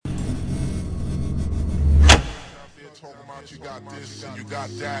Talking about you got this and you got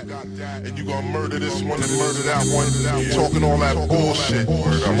that, and you gonna murder this one and murder that one. Talking all that bullshit.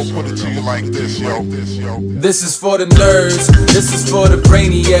 I'm gonna put it to you like this, yo. This is for the nerds, this is for the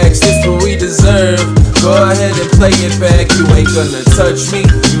brainiacs, this what we deserve. Go ahead and play it back, you ain't gonna touch me,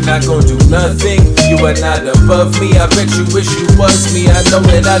 you not gonna do nothing, you are not above me. I bet you wish you was me, I know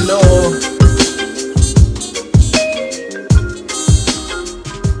it, I know.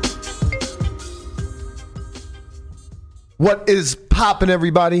 What is poppin',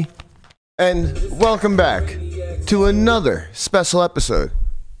 everybody? And welcome back to another special episode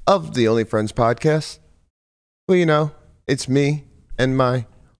of the Only Friends podcast. Well, you know, it's me and my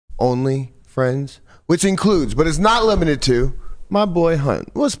only friends, which includes, but is not limited to, my boy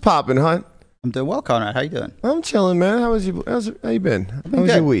Hunt. What's poppin', Hunt? I'm doing well, Conrad. How you doing? I'm chilling, man. How you been? How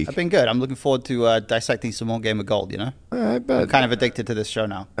was your week? I've been good. I'm looking forward to dissecting some more Game of Gold, you know? I bet. I'm kind of addicted to this show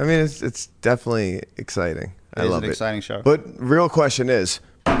now. I mean, it's definitely exciting. I love it. It's an exciting show. But real question is,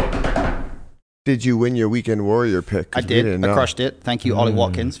 did you win your weekend warrior pick? I did. I crushed it. Thank you, Ollie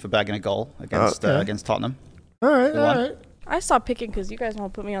Watkins, for bagging a goal against Tottenham. All right. I stopped picking because you guys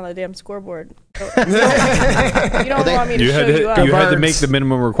won't put me on the damn scoreboard. You don't want me to show you up. You had to make the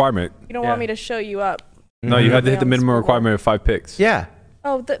minimum requirement. You don't want me to show you up. No, you had to hit the minimum requirement of 5 picks. Yeah.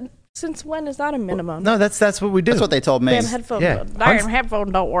 Oh, since when is that a minimum? No, that's what we do. That's what they told me. Damn headphones. Yeah. Damn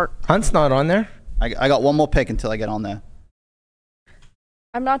headphones don't work. Hunt's not on there. I got one more pick until I get on there.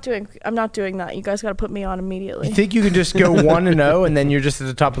 I'm not doing that. You guys got to put me on immediately. You think you can just go 1-0 and then you're just at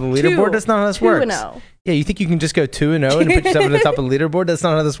the top of the leaderboard? That's not how this works. 2-0. Yeah, you think you can just go 2-0 and put yourself at the top of the leaderboard? That's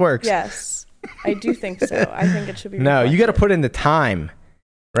not how this works. Yes, I do think so. I think it should be. No, you got to put in the time,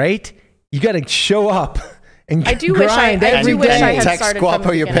 right? You got to show up and I do wish I had text started from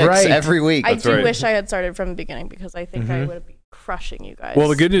the your beginning. picks every week. I do wish I had started from the beginning because I think I would be crushing you guys. Well,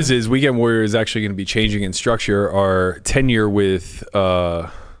 the good news is Weekend Warrior is actually going to be changing in structure. Our tenure with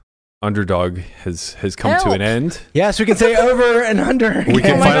Underdog has come to an end. Yes, we can say over and under. We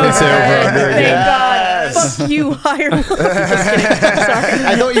can finally say over and under Thank again. God. Fuck you, higher. Just kidding. Sorry.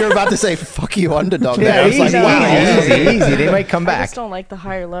 I thought you were about to say "fuck you, Underdog." Yeah, I was like, wow, easy. They might come I back. just don't like the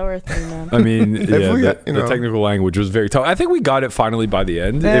higher lower thing, man. I mean, the technical language was very tough. I think we got it finally by the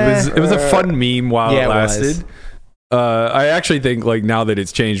end. It was a fun meme while it lasted. I actually think like now that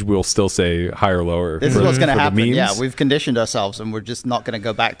it's changed, we'll still say higher lower. This is what's going to happen. Yeah, we've conditioned ourselves, and we're just not going to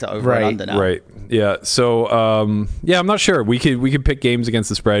go back to over and under now. Right. Yeah. So I'm not sure. We could pick games against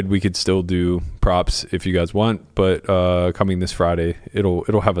the spread. We could still do props if you guys want, but coming this Friday,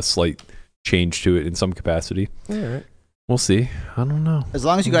 it'll have a slight change to it in some capacity. All right. We'll see. I don't know. As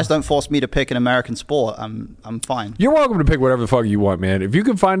long as you guys don't force me to pick an American sport, I'm fine. You're welcome to pick whatever the fuck you want, man. If you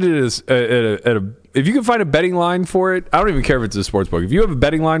can find it if you can find a betting line for it, I don't even care if it's a sports book. If you have a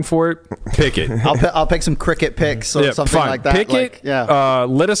betting line for it, pick it. I'll pick some cricket picks or something like that. Pick it. Yeah.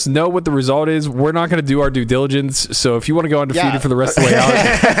 Let us know what the result is. We're not going to do our due diligence. So if you want to go undefeated for the rest of the way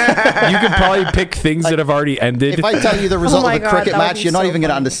out, you can probably pick things that have already ended. If I tell you the result of a cricket match, you're not even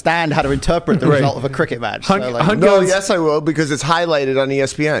going to understand how to interpret the result of a cricket match. Yes, I will, because it's highlighted on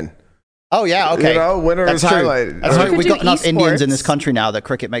ESPN. Oh, yeah, okay. You know, winner is highlighted. That's right. We've got enough Indians in this country now that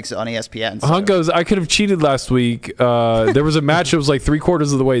cricket makes it on ESPN. So. Hunt goes, I could have cheated last week. There was a match that was like 3/4 of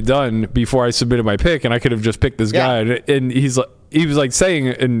the way done before I submitted my pick, and I could have just picked this guy. And he was like saying,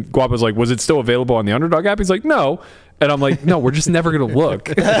 and Guap was like, was it still available on the Underdog app? He's like, no. And I'm like, no, we're just never going to look.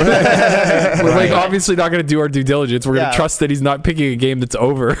 We're like obviously not going to do our due diligence. We're going to trust that he's not picking a game that's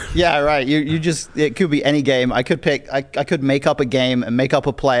over. Yeah, right. You just, it could be any game. I could pick, I could make up a game and make up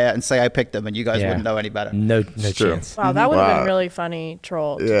a player and say I picked them, and you guys wouldn't know any better. No chance. Wow, that would have been really funny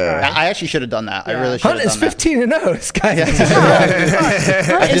troll. Yeah. I actually should have done that. I really should have done Hunt is 15-0. This guy.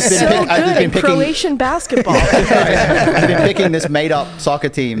 Hunt is so good at Croatian basketball. I've been picking this made-up soccer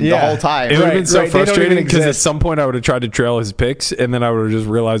team the whole time. It would have been so frustrating because at some point I would have tried to trail his picks, and then I would have just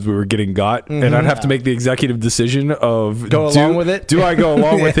realized we were getting got, and I'd have to make the executive decision of go along with it. Do I go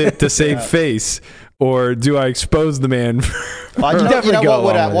along with it to save face, or do I expose the man? What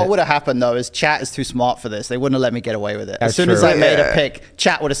would have happened though is chat is too smart for this. They wouldn't have let me get away with it. As soon as I made a pick,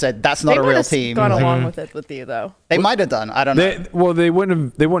 chat would have said that's not a real team. Gone along with it with you though. They might have done. I don't know. They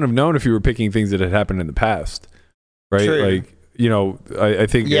wouldn't have known if you were picking things that had happened in the past, right? True. Like. You know, I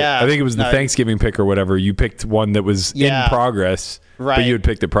think it was the Thanksgiving pick or whatever. You picked one that was in progress, but you had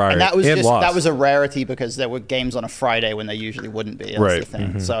picked it prior. And that was a rarity because there were games on a Friday when they usually wouldn't be. That's the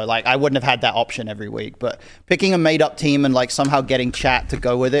thing. So like I wouldn't have had that option every week. But picking a made up team and like somehow getting chat to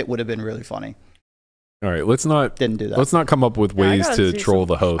go with it would have been really funny. All right, let's not Didn't do that. Let's not come up with ways to troll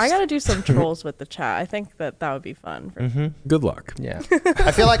the host. I gotta do some trolls with the chat. I think that would be fun. Good luck. Yeah.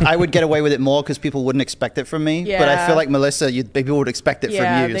 I feel like I would get away with it more because people wouldn't expect it from me. But I feel like Melissa, people would expect it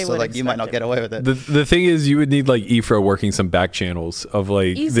from you, so like you might not get away with it. The thing is, you would need like Ifro working some back channels of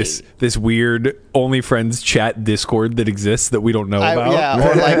like this weird only friends chat Discord that exists that we don't know about. Yeah,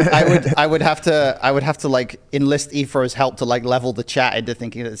 or like I would have to like enlist Ifro's help to like level the chat into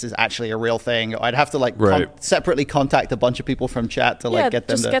thinking that this is actually a real thing. Or I'd have to like separately contact a bunch of people from chat to like get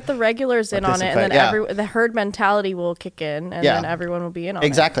them to get the regulars in on it, and then the herd mentality will kick in, and then everyone will be in on it.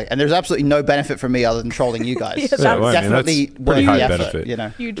 Exactly, and there's absolutely no benefit for me other than trolling you guys. Definitely worth high the benefit. effort, you know.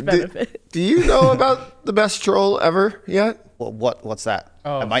 Huge benefit. Do you know about the best troll ever yet? Well, what's that?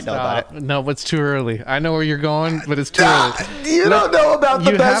 I might know about it. No, but it's too early. I know where you're going, but it's too early. You don't know about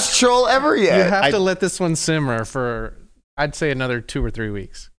the best troll ever yet. You have to let this one simmer for, I'd say, another 2 or 3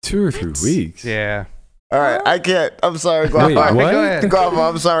 weeks. 2 or 3 weeks? Yeah. All right, I can't. I'm sorry, Guapa. Wait, what? Go ahead. Guapa,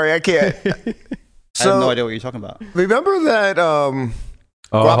 I'm sorry, I can't. I have no idea what you're talking about. Remember that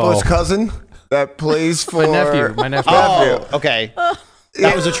Guapo's cousin that plays for My nephew. Oh, okay.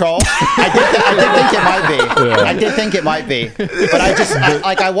 That was a troll. I did think it might be, but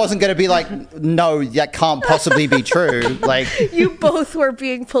I wasn't gonna be like, no, that can't possibly be true. Like you both were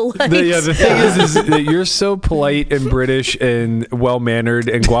being polite. The thing is that you're so polite and British and well mannered,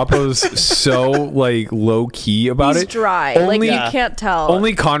 and Guapo's so like low key about He's it. Dry, like you can't tell.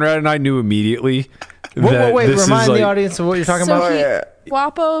 Only Conrad and I knew immediately. Wait, remind the audience of what you're talking about.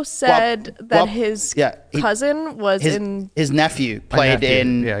 Guapo said that his cousin was his nephew played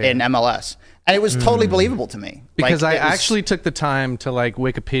in MLS, and it was totally believable to me because I actually took the time to like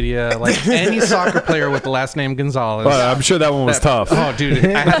Wikipedia like any soccer player with the last name Gonzalez. I'm sure that one was tough. Oh, dude,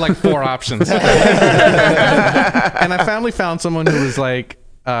 I had like 4 options, and I finally found someone who was like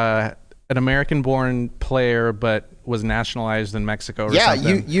an American-born player, but was nationalized in Mexico or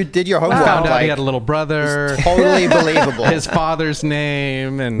something. you did your homework. Found out he had a little brother. Totally believable. His father's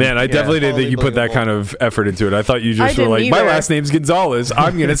name. And man, I definitely didn't think you put that kind of effort into it. I thought you just were like, my last name's Gonzalez.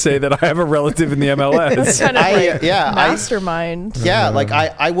 I'm going to say that I have a relative in the MLS. That's kind of mastermind. Like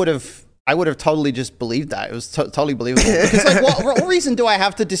I would have totally just believed that. It was totally believable. Because like, what reason do I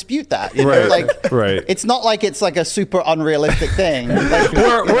have to dispute that? You know? Right. It's not like it's like a super unrealistic thing. Like,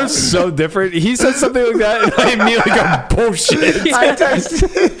 we're so different. He said something like that, and I immediately go, bullshit. I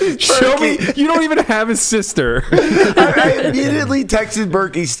texted Show me. You don't even have a sister. I immediately texted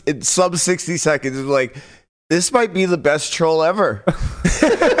Berkey in sub 60 seconds. It was like, this might be the best troll ever.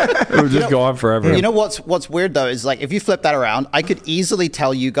 It would just go on forever. You know what's weird though is like if you flip that around, I could easily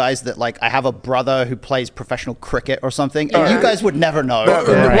tell you guys that like I have a brother who plays professional cricket or something, and you guys would never know.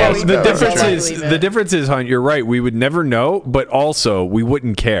 Well, the difference is, Hunt, you're right. We would never know, but also we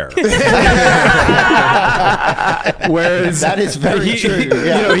wouldn't care. Whereas that is very true.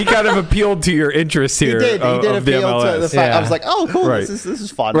 Yeah. You know, he kind of appealed to your interest here. He did appeal to the fact. I was like, oh, cool. Right. This is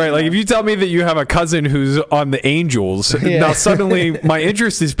fun. Right. Like if you tell me that you have a cousin who's on the Angels, now suddenly my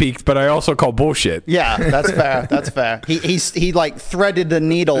interest is piqued, but I also call bullshit. Yeah, that's fair. That's fair. He like threaded the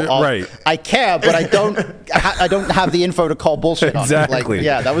needle of, I care, but I don't have the info to call bullshit on. Exactly. Like,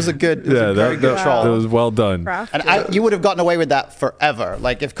 yeah, that was a good troll. That was well done. And you would have gotten away with that forever.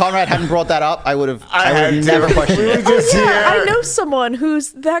 Like if Conrad hadn't brought that up, I would have never questioned it. I know someone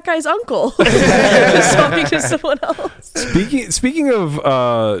who's that guy's uncle. Just talking to someone else. Speaking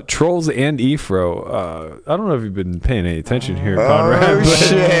of trolls and Ifro, I don't know if you've been paying any attention here, Conrad. Oh,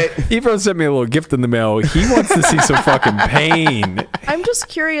 shit. Ifro sent me a little gift in the mail. He wants to see some fucking pain. I'm just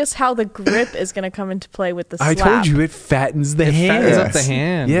curious how the grip is going to come into play with the slap. I told you it fattens the hand. Fattens up the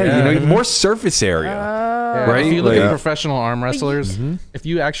hand. Yeah, you know, more surface area. Right? If you look at professional arm wrestlers, if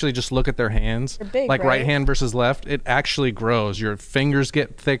you actually just look at their hands, big, like right hand versus left, it actually grows. Your fingers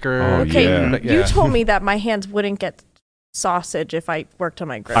get thicker. Okay, you told me that my hands wouldn't get sausage if I worked on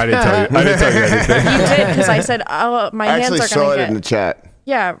my grip. I didn't tell you anything. You did, because I said, my hands are going to get... I actually saw it in the chat.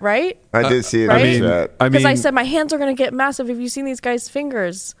 Yeah, right? I did see it right? in the chat. Because I said, my hands are going to get massive. Have you seen these guys'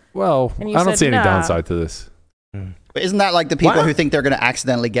 fingers? Well, I don't see any downside to this. But isn't that like the people who think they're going to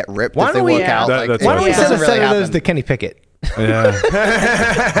accidentally get ripped if they work out? Why don't we send a set of those to Kenny Pickett? Yeah.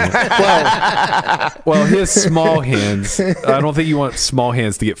 well, he has small hands. I don't think you want small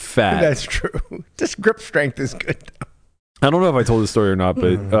hands to get fat. That's true. Just grip strength is good. I don't know if I told this story or not,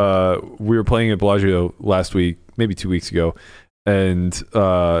 but we were playing at Bellagio last week, maybe 2 weeks ago, and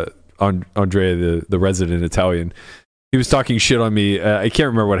Andrea, the resident Italian, he was talking shit on me. I can't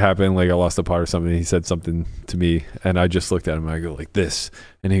remember what happened. Like I lost a pot or something. He said something to me, and I just looked at him and I go like this,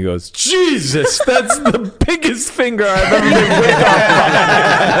 and he goes, "Jesus, that's the biggest finger I've ever been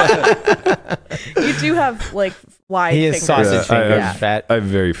with." You do have like wide He fingers. has sausage fingers. I have, Fat. I have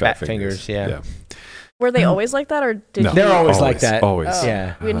very fat, fat fingers, yeah. Were they always like that, or did No. you? They're always like that. Always. Oh.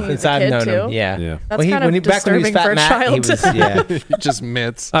 Yeah. When he was Since a I've kid, known him. too? Yeah. Yeah. That's kind of back when he was disturbing fat for a Matt, he child. was, yeah. Just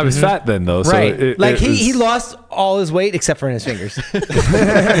mitts. I was fat then though, so Right. it Like he was- lost all his weight except for in his fingers.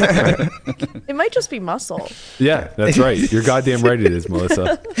 It might just be muscle. Yeah, that's right. You're goddamn right. It is,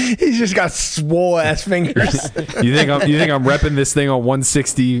 Melissa. He's just got swole ass fingers. You think I'm repping this thing on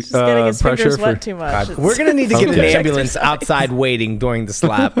 160 Just getting his pressure fingers for? wet too much. God, we're gonna need to get an Okay. ambulance outside waiting during the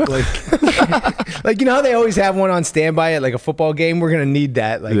slap. Like you know how they always have one on standby at like a football game. We're gonna need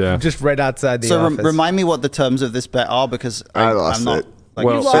that. Like Yeah. just right outside the So office. remind me what the terms of this bet are, because I lost I'm not, it. Like,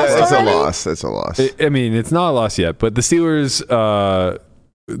 Well, You lost It's a already? loss. It's a loss. I mean, it's not a loss yet, but the Steelers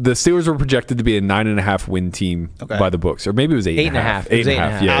were projected to be a 9.5 win team Okay. by the books, or maybe it was 8.5. 8.5. It was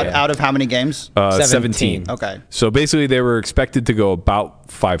 8.5. 8.5. Yeah. out of how many games? 17. Okay. So basically, they were expected to go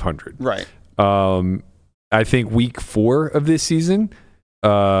about 500. Right. I think week 4 of this season,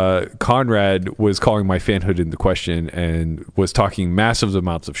 Conrad was calling my fanhood into question and was talking massive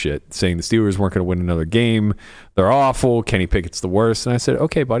amounts of shit, saying the Steelers weren't going to win another game. They're awful. Kenny Pickett's the worst. And I said,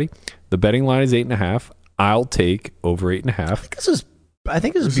 okay, buddy, the betting line is 8.5. I'll take over 8.5. I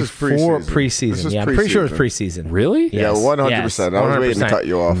think this was This is before preseason. preseason. This is Yeah, I'm pretty sure it was preseason. Really? Yeah, Yes. 100%. Yes, I was waiting to 100%. cut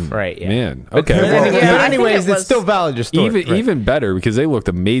you off. Right. Yeah. Man. But Okay. anyways, Yeah, I think anyways, it it's was- still valid. Your story. Even better, because they looked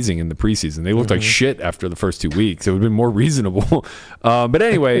amazing in the preseason. They looked like shit after the first 2 weeks. It would have been more reasonable. But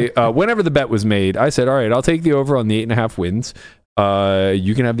anyway, whenever the bet was made, I said, all right, I'll take the over on the 8.5 wins.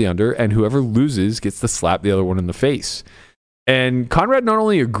 You can have the under, and whoever loses gets to slap the other one in the face. And Conrad not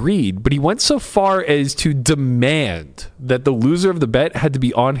only agreed, but he went so far as to demand that the loser of the bet had to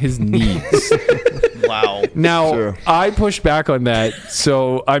be on his knees. Wow. Now, Sure. I pushed back on that,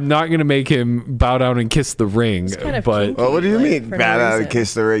 so I'm not going to make him bow down and kiss the ring. kind of But kinky. Well, what do you Like, mean? for no Bad out reason. and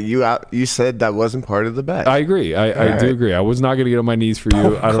kiss the ring. You said that wasn't part of the bet. I agree. I do right. agree. I was not going to get on my knees for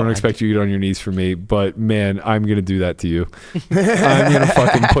you. I don't expect you to get on your knees for me, but man, I'm going to do that to you. I'm going to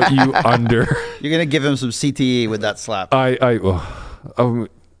fucking put you under. You're gonna give him some CTE with that slap.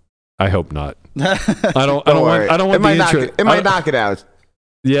 I hope not. I don't worry. want It might the knock intro. it. It might knock it out.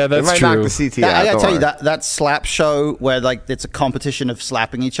 Yeah, It that's might true. knock the CT I out. gotta don't tell you worry. that slap show where like it's a competition of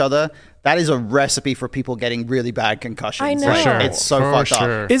slapping each other. That is a recipe for people getting really bad concussions. I know. Like, Sure. it's so For fucked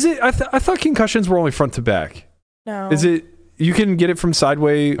sure. up. Is it? I thought concussions were only front to back. No. Is it? You can get it from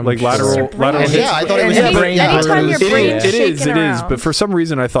sideways, like sure. lateral. Your brain Lateral is- hits. Yeah, I thought it was Any- brain anytime your bruise. brain's It is. shaking It is. around. But for some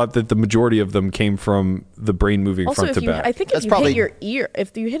reason, I thought that the majority of them came from the brain moving Also, front if to you, back. I think if That's you probably- hit your ear,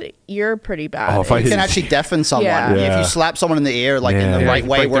 if you hit an ear pretty bad, Oh, if I It hit can it- actually deafen someone. Yeah. Yeah. If you slap someone in the ear like in the Yeah. right Yeah,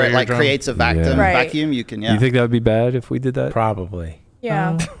 way break where their it like eardrum. creates a vacuum, Yeah. Right. vacuum, you can You think that would be bad if we did that? Probably.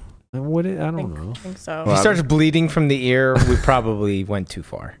 yeah, Would it? I don't know. I think so. If he starts bleeding from the ear, we probably went too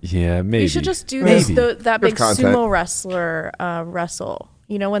far. Yeah, maybe. You should just do Maybe. that Good big content. sumo wrestler wrestle.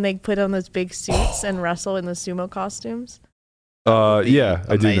 You know when they put on those big suits and wrestle in the sumo costumes? Yeah,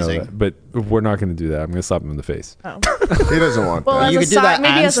 I do know amazing. that, but we're not going to do that. I'm going to slap him in the face. Oh. He doesn't want Well, that. as You a could do side, that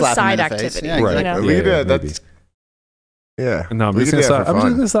maybe and as a slap him in side the face. activity. Yeah, You Right. know? We could do Yeah, that. maybe. That's yeah. No, I'm We just could going to do that slap. for I'm just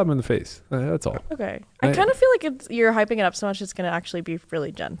fun. going to slap him in the face. That's all. Okay. I kind of feel like you're hyping it up so much it's going to actually be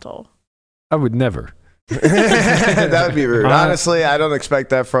really gentle. I would never. That would be rude. Honestly, I don't expect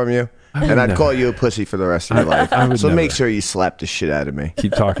that from you. And I'd never. call you a pussy for the rest of your life. I would So make never. sure you slap the shit out of me.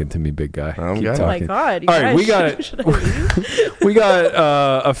 Keep talking to me, big guy. I'm Keep good. Oh my talking. God. You All right, guys, we got it. should I leave? We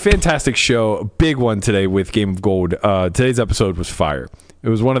got a fantastic show, a big one today with Game of Gold. Today's episode was fire. It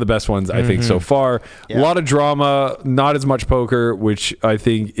was one of the best ones, I think, so far. Yeah. A lot of drama, not as much poker, which I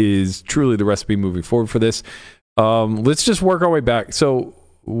think is truly the recipe moving forward for this. Let's just work our way back. So,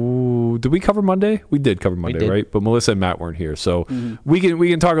 did we cover Monday? We did cover Monday, did. right? But Melissa and Matt weren't here, so we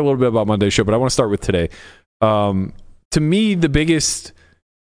can talk a little bit about Monday's show. But I want to start with today. To me, the biggest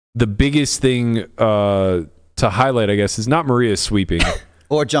thing to highlight, I guess, is not Maria sweeping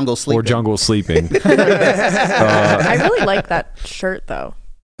Or jungle sleeping. or Jungle sleeping. I really like that shirt though.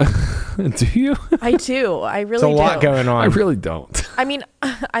 Do you? I do. I really There's a lot do. going on. I really don't. I mean,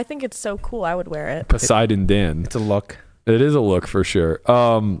 I think it's so cool. I would wear it. Poseidon Dan. It's a look. It is a look for sure.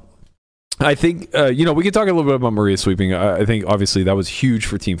 I think, we can talk a little bit about Maria sweeping. I think obviously that was huge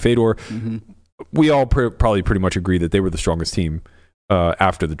for Team Fedor. We all probably pretty much agree that they were the strongest team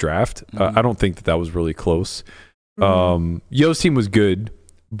after the draft. I don't think that was really close. Yo's team was good,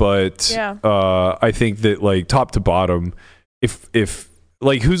 but Yeah. I think that like top to bottom, if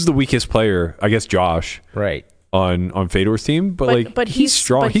like who's the weakest player? I guess Josh. Right. on Fedor's team, but he's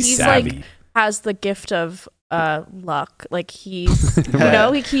strong. But he's savvy. like has the gift of luck. Like he's he's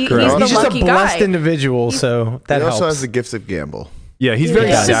the He's just lucky a blessed guy. individual, so that he helps. also has the gift of gamble. Yeah, he's very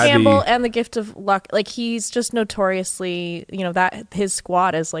the gift of savvy. gamble and the gift of luck. Like he's just notoriously, that his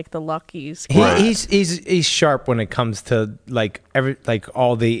squad is like the lucky squad. He's sharp when it comes to like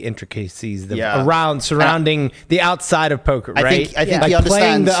all the intricacies surrounding the outside of poker, right? I think like he understands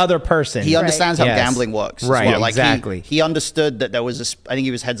playing the other person. He understands how Yes. gambling works. Right, as well. Like exactly. He understood that there was I think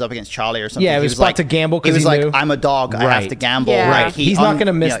he was heads up against Charlie or something. Yeah, he was about like, to gamble He because was he like, knew. I'm a dog. I have to gamble. Yeah. Right. He's not going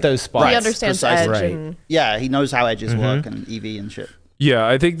to miss those spots. He understands edge. Right. And He knows how edges work and EV and shit. Yeah,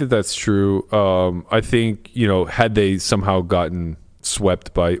 I think that's true. I think, had they somehow gotten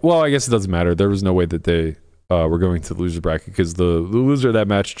swept by, well, I guess it doesn't matter. There was no way that they were going to the loser bracket because the loser of that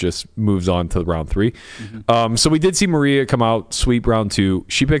match just moves on to round 3. So we did see Maria come out, sweep round 2.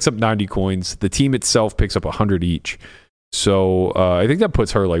 She picks up 90 coins. The team itself picks up 100 each. So I think that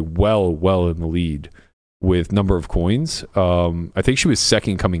puts her like well in the lead with number of coins. I think she was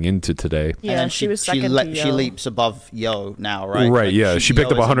second coming into today. Yeah, she was second to Yo. She leaps above Yo now, right? Right, Like, yeah. She picked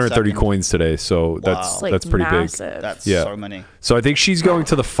Yo up is in 130 second. coins today, so that's Like, pretty massive. big. That's Yeah. so many. So I think she's going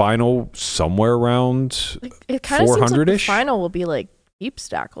to the final somewhere around It kind of seems like the 400-ish. final will be like deep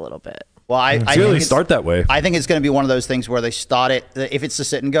stack a little bit. Well, I It's think really it's- start that way. I think it's going to be one of those things where they start it. If it's a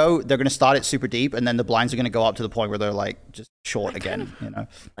sit and go, they're going to start it super deep, and then the blinds are going to go up to the point where they're like just short again.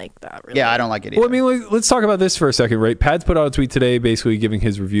 Like that, really. Yeah, I don't like it either. Well, I mean, let's talk about this for a second, right? Pad's put out a tweet today basically giving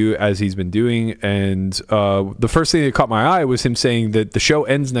his review as he's been doing. And the first thing that caught my eye was him saying that the show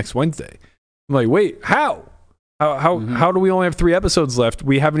ends next Wednesday. I'm like, wait, how? How do we only have 3 episodes left?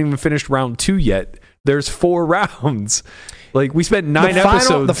 We haven't even finished round 2 yet. There's 4 rounds. Like, we spent 9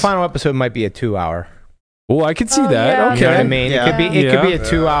 episodes. The final episode might be a 2-hour. Well, I could see that. yeah. Okay. You know what I mean? Yeah. It could be a Yeah.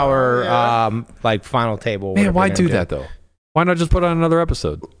 2-hour like final table. Man, whatever why they're do gonna that, though? Why not just put on another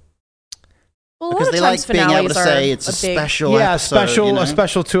episode? Well, a lot because of they times like being able to finales say are it's a big- special Yeah, episode, a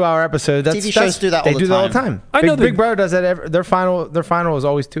special 2-hour episode. TV shows do that They all the do that all the time. time. I know Big Brother does that. Their final is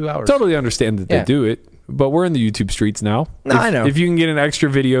always 2 hours. Totally understand that Yeah. they do it, but we're in the YouTube streets now. No, if, I know. If you can get an extra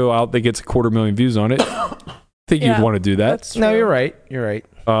video out that gets 250,000 views on it, I think Yeah, you'd want to do that. That's No, true. you're right. You're right.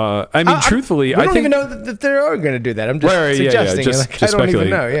 I mean, truthfully, we I don't think even know that they are going to do that. I'm just Right, suggesting. just I don't speculating. even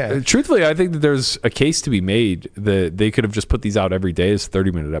know. Yeah. Truthfully, I think that there's a case to be made that they could have just put these out every day as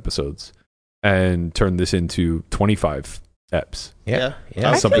 30-minute episodes and turned this into 25 eps. Yeah.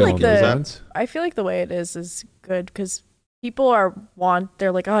 I Something feel like along those lines. I feel like the way it is good because people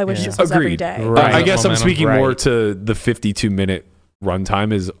they're like, oh, I wish this was every Agreed. day. Right. I guess I'm Momentum. speaking Right. more to the 52-minute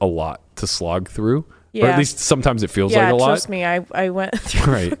runtime is a lot to slog through. Or Yeah. at least sometimes it feels Yeah, like a lot. trust me, I went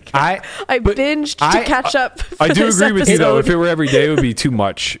through. Right. I but binged to I- catch up. For I do this agree with you though. If episode. it were every day, it would be too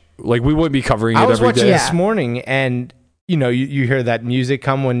much. Like we wouldn't be covering I it was every watching day. this morning, and you hear that music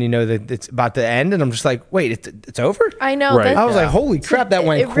come when you know that it's about to end, and I'm just like, wait, it's over. I know. Right. I was like, holy crap, that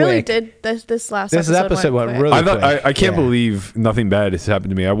went It quick. really did. This last This episode went quick. really I thought quick. I can't Yeah. believe nothing bad has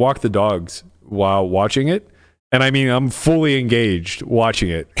happened to me. I walked the dogs while watching it, and I mean I'm fully engaged watching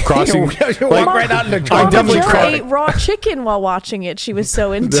it. Crossing, You walk right out in the I truck. Mama definitely Jo cried. ate raw chicken while watching it. She was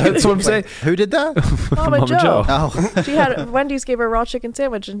so into That's it. what I'm saying. Who did that? Mama, Mama Jo. Jo. Oh, She had Wendy's gave her a raw chicken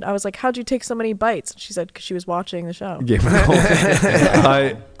sandwich, and I was like, "How'd you take so many bites?" She said, "Because she was watching the show." Game of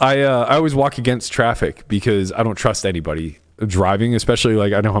Thrones. I always walk against traffic because I don't trust anybody driving, especially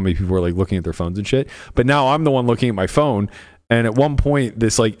like I know how many people are like looking at their phones and shit. But now I'm the one looking at my phone, and at one point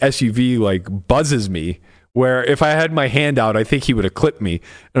this like SUV like buzzes me. Where if I had my hand out, I think he would have clipped me.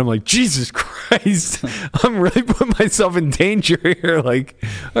 And I'm like, Jesus Christ, I'm really putting myself in danger here. Like,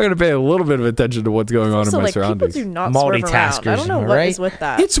 I'm going to pay a little bit of attention to what's going on Also, in my like surroundings. people do not swerve around. I don't know what right? is with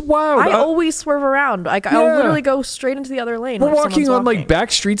that. It's wild. I always swerve around. Like Yeah. I'll literally go straight into the other lane. We're when walking someone's on like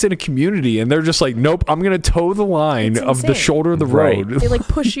back streets in a community, and they're just like, nope, I'm going to toe the line It's of the insane. shoulder of the Right. road. They like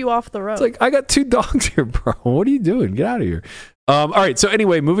push you off the road. It's like, I got 2 dogs here, bro. What are you doing? Get out of here. All right. So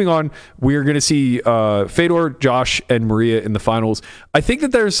anyway, moving on, we're going to see Fedor, Josh, and Maria in the finals. I think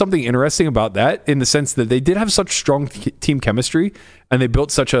that there's something interesting about that in the sense that they did have such strong team chemistry and they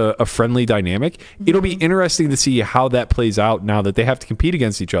built such a friendly dynamic. It'll be interesting to see how that plays out now that they have to compete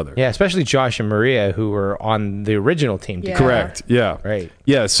against each other. Yeah, especially Josh and Maria, who were on the original team. Yeah. Correct. Yeah. Right.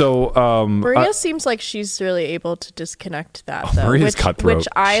 Yeah. So Maria seems like she's really able to disconnect that, though, Maria's cutthroat. which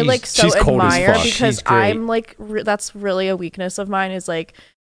I She's- like so she's cold as admire fuck. because She's great. I'm like that's really a weakness of mine is like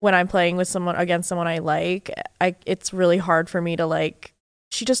when I'm playing with someone against someone I like, it's really hard for me to like.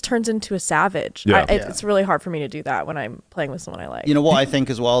 She just turns into a savage. Yeah. It's really hard for me to do that when I'm playing with someone I like. you know what I think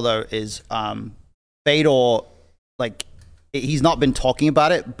as well though is Fedor, like he's not been talking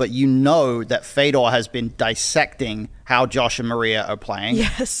about it, but you know that Fedor has been dissecting how Josh and Maria are playing.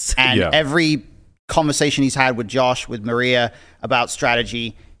 Yes. And every conversation he's had with Josh, with Maria about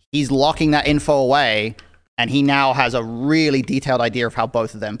strategy, he's locking that info away, and he now has a really detailed idea of how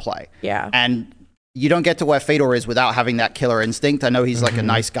both of them play. Yeah. And you don't get to where Fedor is without having that killer instinct. I know he's like a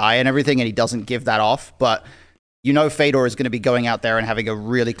nice guy and everything, and he doesn't give that off, but you know Fedor is going to be going out there and having a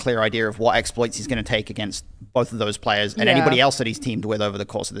really clear idea of what exploits he's going to take against both of those players and anybody else that he's teamed with over the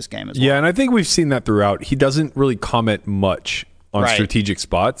course of this game as well. Yeah, and I think we've seen that throughout. He doesn't really comment much on strategic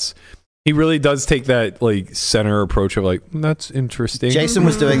spots. He really does take that like center approach of like, that's interesting. Jason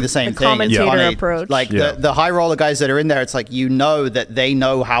was doing the same thing. Commentator approach. Like the high roller guys that are in there, it's like you know that they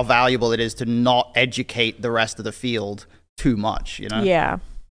know how valuable it is to not educate the rest of the field too much, you know? Yeah.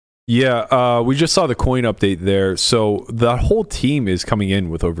 Yeah, we just saw the coin update there. So the whole team is coming in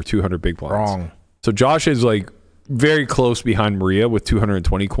with over 200 big blinds. Wrong. So Josh is like very close behind Maria with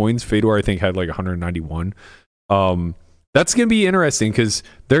 220 coins. Fedor, I think, had like 191. That's going to be interesting because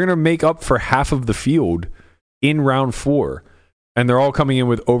they're going to make up for half of the field in round 4. And they're all coming in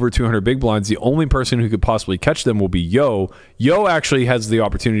with over 200 big blinds. The only person who could possibly catch them will be Yo. Yo actually has the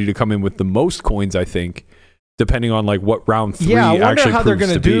opportunity to come in with the most coins, I think, depending on like what round 3 I wonder actually how they're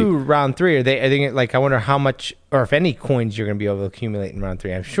going to be. do round 3. Are they like, I wonder how much or if any coins you're going to be able to accumulate in round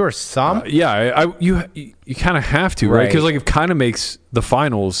 3. I'm sure some. You kind of have to, right? Because like if Kinda makes the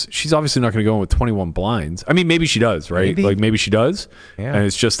finals, she's obviously not going to go in with 21 blinds. I mean, maybe she does, right? Like maybe she does, and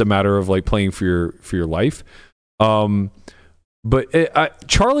it's just a matter of like playing for your life. But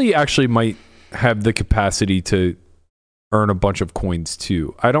Charlie actually might have the capacity to earn a bunch of coins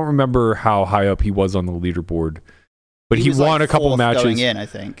too. I don't remember how high up he was on the leaderboard, but he won like a couple matches. Going in, I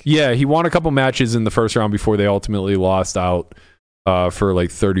think. Yeah, he won a couple matches in the first round before they ultimately lost out for like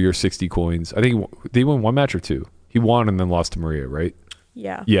 30 or 60 coins. I think did he win one match or two? He won and then lost to Maria, right?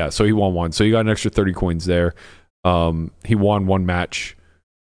 Yeah. Yeah, so he won one. So he got an extra 30 coins there. He won one match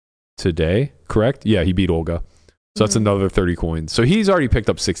today, correct? Yeah, he beat Olga. So that's another 30 coins. So he's already picked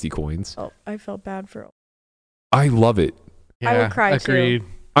up 60 coins. Oh, I felt bad for. I love it. I would cry too.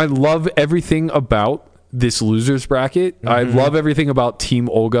 I love everything about this losers bracket. I love everything about Team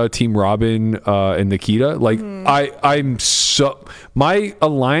Olga, Team Robin, and Nikita. Like I'm so my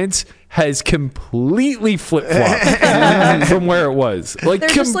alliance has completely flip flopped from where it was. Like they're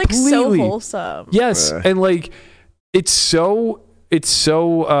just like so wholesome. Yes, and like it's so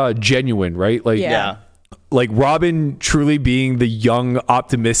genuine, right? Like like Robin truly being the young,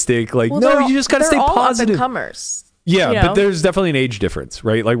 optimistic, like, no, you just got to stay positive. They're all up-and-comers. Yeah, but there's definitely an age difference,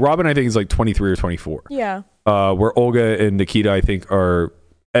 right? Like Robin, I think, is like 23 or 24. Yeah. Where Olga and Nikita, I think, are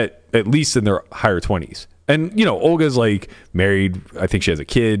at least in their higher 20s. And, you know, Olga's like married. I think she has a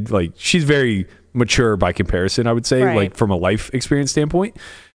kid. Like she's very mature by comparison, I would say, like from a life experience standpoint.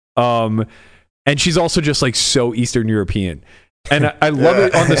 And she's also just like so Eastern European. And I love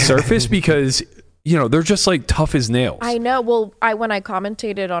it on the surface because, you know, they're just like tough as nails. I know. Well, when I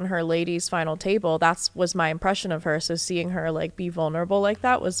commentated on her ladies' final table, was my impression of her. So seeing her like be vulnerable like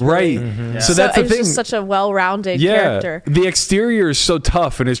that was really, right. So that's the thing. Just such a well-rounded character. The exterior is so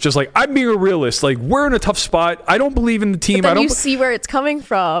tough, and it's just like I'm being a realist. Like we're in a tough spot. I don't believe in the team. But then you see where it's coming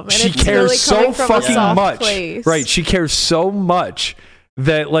from. And she it's cares really so from fucking a soft much. Place. Right? She cares so much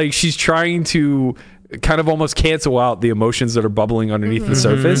that like she's trying to kind of almost cancel out the emotions that are bubbling underneath the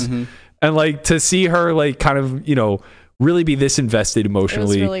surface. And like to see her like kind of, you know, really be this invested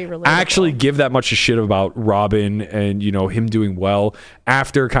emotionally, really actually give that much a shit about Robin and, you know, him doing well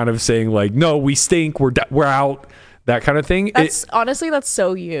after kind of saying like, no, we stink, we're out, that kind of thing. Honestly, that's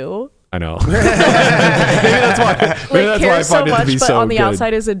so you. I know. Maybe that's why I find it to be but so on the good.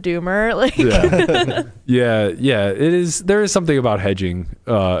 outside is a doomer. Like yeah. It is. There is something about hedging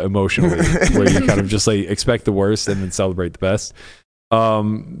emotionally where you kind of just like expect the worst and then celebrate the best.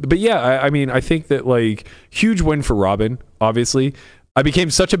 But yeah, I mean, I think that like huge win for Robin. Obviously, I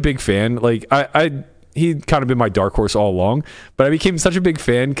became such a big fan. Like he'd kind of been my dark horse all along, but I became such a big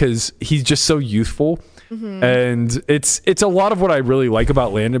fan because he's just so youthful, and it's a lot of what I really like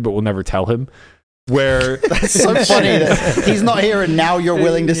about Landon, but we'll never tell him. Where that's so funny that he's not here and now you're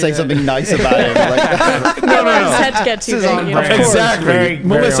willing to say something nice about him. Like, no. Head to get too big, you know? Exactly. Very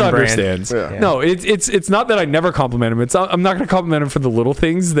Melissa understands. Yeah. No, it's not that I never compliment him. I'm not going to compliment him for the little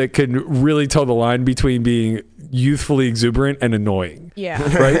things that can really toe the line between being youthfully exuberant and annoying. Yeah.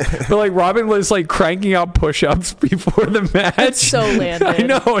 right? But like Robin was like cranking out push-ups before the match. It's so landed. I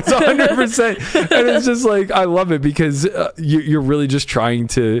know, it's 100%. And it's just like, I love it because you're really just trying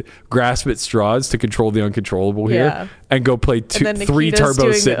to grasp at straws to control the uncontrollable here and go play three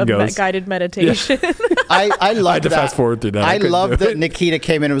turbo sit and goes. Guided meditation. I love I had to that. fast forward through that. I couldn't love do that it. Nikita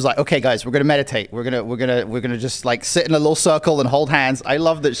came in and was like, "Okay, guys, we're gonna meditate. We're gonna just like sit in a little circle and hold hands." I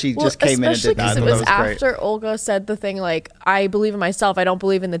love that she just came in and did that. Especially I because thought it that was great. after Olga said the thing like, "I believe in myself. I don't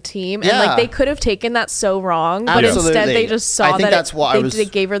believe in the team," and Yeah. like they could have taken that so wrong, but instead Absolutely. they just I saw think that that's what I was- they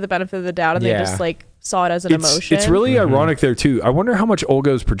gave her the benefit of the doubt, and they just like saw it as an emotion. It's really ironic there too. I wonder how much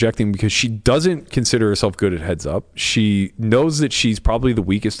Olga is projecting because she doesn't consider herself good at heads up. She knows that she's probably the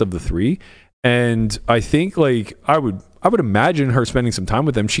weakest of the three. And I think like I would imagine her spending some time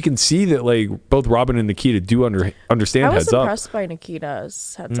with them. She can see that like both Robin and Nikita do understand I was heads up. impressed by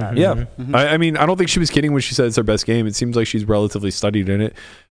Nikita's heads up. Yeah. I mean, I don't think she was kidding when she said it's her best game. It seems like she's relatively studied in it.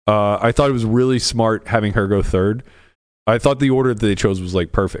 I thought it was really smart having her go third. I thought the order that they chose was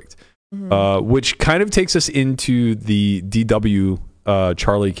like perfect, which kind of takes us into the DW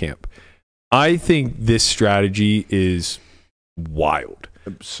Charlie camp. I think this strategy is wild.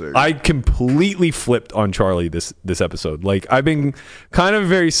 Absurd. I completely flipped on Charlie this episode. Like I've been kind of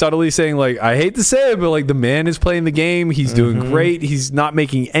very subtly saying like I hate to say it, but like the man is playing the game. He's doing great. He's not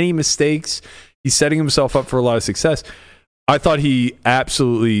making any mistakes. He's setting himself up for a lot of success. I thought he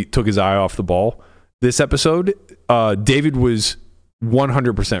absolutely took his eye off the ball this episode. David was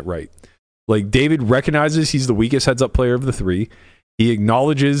 100% right. Like David recognizes he's the weakest heads up player of the three. He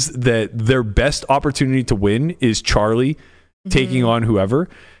acknowledges that their best opportunity to win is Charlie taking on whoever,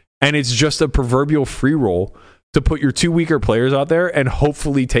 and it's just a proverbial free roll to put your two weaker players out there and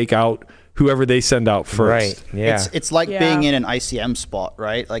hopefully take out whoever they send out first. Right. Yeah. It's like being in an ICM spot,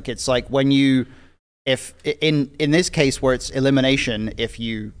 right? Like it's like when you, if in this case where it's elimination, if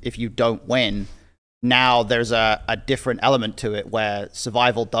you don't win, now there's a different element to it where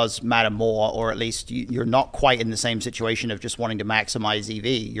survival does matter more, or at least you're not quite in the same situation of just wanting to maximize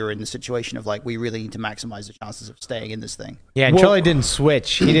EV. You're in the situation of like, we really need to maximize the chances of staying in this thing. Yeah, and Well- Charlie didn't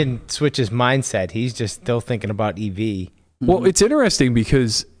switch. He didn't switch his mindset. He's just still thinking about EV. Well, it's interesting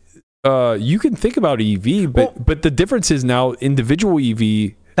because you can think about EV, but the difference is now individual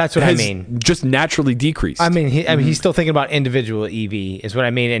EV. That's what I has mean. Just naturally decreased. I mean, he's still thinking about individual EV is what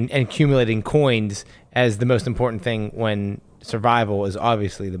I mean, and accumulating coins as the most important thing when survival is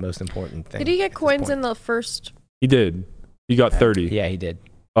obviously the most important thing. Did he at get this coins point. in the first? He did. He got 30. Yeah, he did.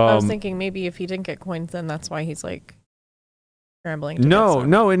 I was thinking maybe if he didn't get coins, then that's why he's like scrambling. To get some.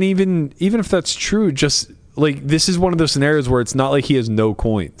 No, and even if that's true, just like this is one of those scenarios where it's not like he has no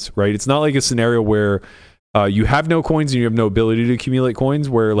coins, right? It's not like a scenario where you have no coins and you have no ability to accumulate coins.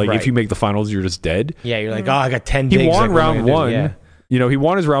 Where like if you make the finals, you're just dead. Yeah, you're like, oh, I got 10 He digs, won like, what am I round gonna do? one. Yeah. You know, he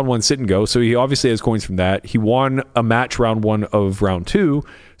won his round one sit and go, so he obviously has coins from that. He won a match round one of round two,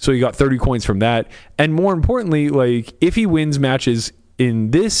 so he got 30 coins from that. And more importantly, like if he wins matches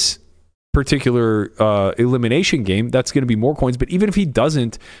in this particular elimination game, that's going to be more coins. But even if he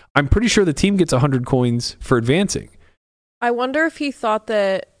doesn't, I'm pretty sure the team gets 100 coins for advancing. I wonder if he thought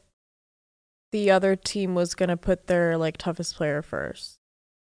that the other team was gonna put their like toughest player first.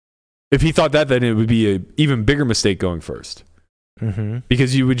 If he thought that, then it would be an even bigger mistake going first. Mm-hmm.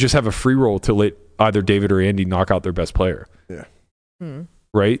 Because you would just have a free roll to let either David or Andy knock out their best player. Yeah.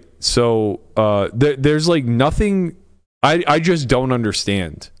 Right? So there's like nothing. I just don't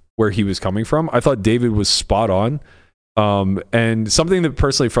understand where he was coming from. I thought David was spot on. And something that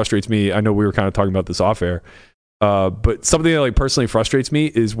personally frustrates me, I know we were kind of talking about this off air, but something that like personally frustrates me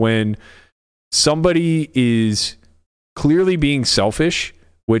is when somebody is clearly being selfish,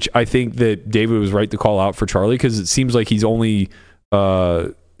 which I think that David was right to call out for Charlie, because it seems like he's only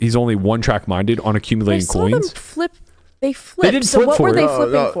one track minded on accumulating I saw coins. them flip. They flipped. didn't So flip what for were it. they No,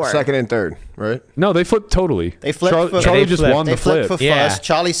 flipping for? Second and third, right? No, they flipped totally. They flipped for- Charlie They just flipped. won They the flipped flip. for Yeah. first.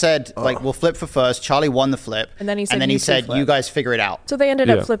 Charlie said, like, we'll flip for first. Charlie won the flip. And then he said, and then "You he two said, flip." you guys figure it out. So they ended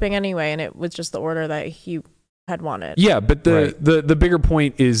Yeah. up flipping anyway, and it was just the order that he had wanted. Yeah, but Right. the bigger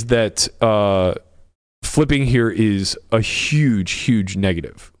point is that flipping here is a huge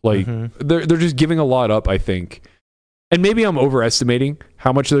negative. Like they're just giving a lot up, I think. And maybe I'm overestimating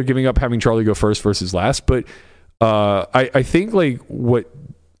how much they're giving up having Charlie go first versus last, but I think like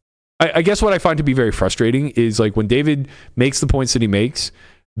I guess what I find to be very frustrating is like when David makes the points that he makes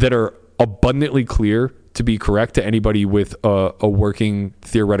that are abundantly clear to be correct to anybody with a working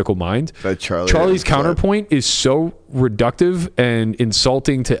theoretical mind. That Charlie's counterpoint is so reductive and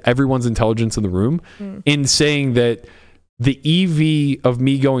insulting to everyone's intelligence in the room in saying that the EV of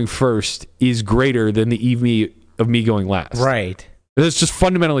me going first is greater than the EV of me going last. Right. It's just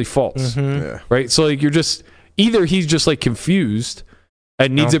fundamentally false, Yeah. right? So like you're just either he's just like confused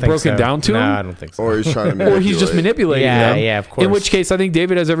and needs I it don't think broken so. down to No, him, I don't think so. Or he's trying to or manipulate. he's just manipulating Yeah, them. yeah, of course. In which case, I think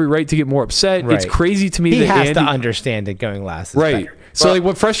David has every right to get more upset. It's Right. crazy to me He that has Andy, to understand that going last is right. better. So like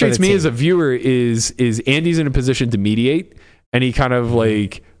what frustrates for the me as a team. viewer is Andy's in a position to mediate, and he kind of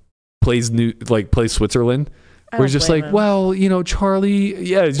like plays Switzerland. I Where he's don't just blame like, him. well, Charlie,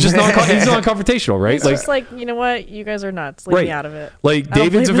 yeah, it's just he's non-confrontational, right? It's Like, just like, you know what? You guys are nuts. Leave Right. me out of it. like I don't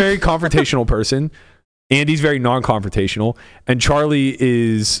David's a blame very confrontational person. Andy's very non-confrontational, and Charlie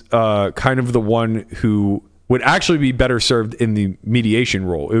is kind of the one who would actually be better served in the mediation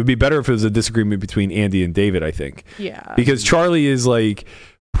role. It would be better if it was a disagreement between Andy and David, I think. Yeah. Because Charlie is like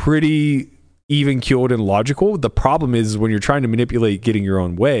pretty even-keeled and logical. The problem is when you're trying to manipulate getting your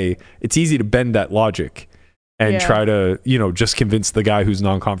own way, it's easy to bend that logic and Yeah. try to, just convince the guy who's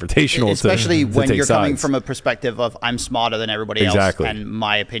non-confrontational Especially to when take you're coming sides. from a perspective of I'm smarter than everybody Exactly. else, and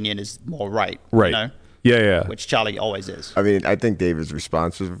my opinion is more right. Right. You know? Yeah. Which Charlie always is. I mean, I think David's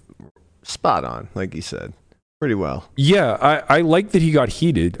response was spot on, like he said, pretty well. Yeah, I like that he got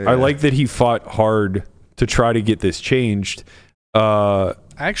heated. Yeah. I like that he fought hard to try to get this changed. I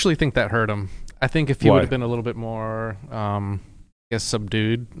actually think that hurt him. I think if he Why? would have been a little bit more, I guess,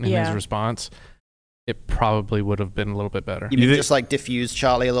 subdued in his Yeah. response, it probably would have been a little bit better. You mean think- just like diffuse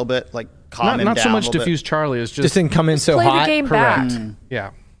Charlie a little bit, like calm him Not down so a much little bit? diffuse Charlie. It's Just just didn't come in so Play hot. the game correct. back. Yeah.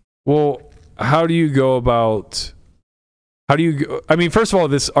 Well, how do you go about... I mean, first of all,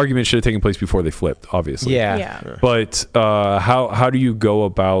 this argument should have taken place before they flipped, obviously. Yeah. Yeah. But how do you go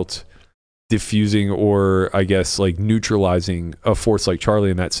about diffusing or, I guess, like neutralizing a force like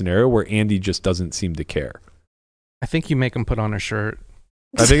Charlie in that scenario where Andy just doesn't seem to care? I think you make him put on a shirt.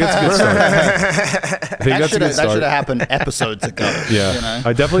 I think that's a good start. I think that's a good That should start. have happened episodes ago. Yeah, You know?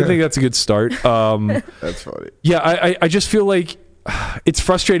 I definitely think that's a good start. That's funny. Yeah, I just feel like it's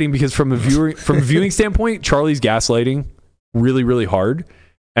frustrating because from a viewing standpoint, Charlie's gaslighting really, really hard.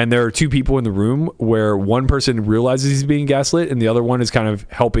 And there are two people in the room where one person realizes he's being gaslit and the other one is kind of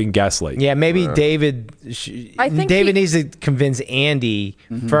helping gaslight. Yeah, maybe David. I think David needs to convince Andy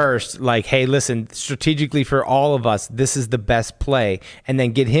first. Like, hey, listen, strategically for all of us, this is the best play, and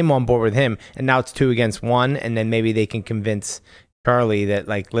then get him on board with him. And now it's 2 against 1, and then maybe they can convince Charlie that,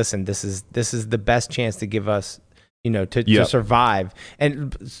 like, listen, this is the best chance to give us, to survive.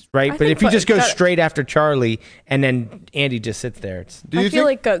 And right, I but think if you just go that- straight after Charlie, and then Andy just sits there, it's Do you I feel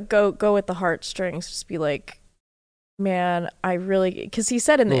think- like go with the heartstrings. Just be like, man, I really, because he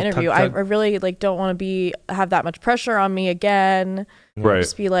said in the Little interview, tug. I really like don't want to have that much pressure on me again. Right.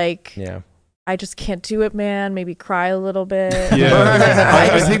 Just be like, yeah. I just can't do it, man. Maybe cry a little bit. Yeah. I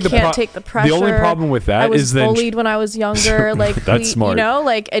just think can't take the pressure. The only problem with that I was is then bullied when I was younger. Like, That's smart.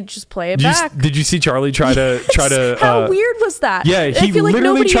 like it just play it Did you, back. did you see Charlie try to How weird was that? Yeah, I he feel like literally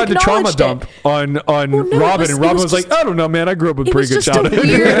nobody tried to trauma acknowledged dump it. on no, Robin, and Robin was just- like, I don't know, man, I grew up with It pretty was good just a childhood.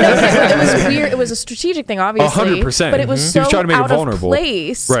 weird. it was weird. It was a strategic thing, obviously. 100%. But it was He so was trying to make it out vulnerable. of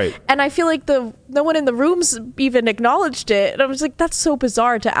place. Right. And I feel like no one in the rooms even acknowledged it. And I was like, that's so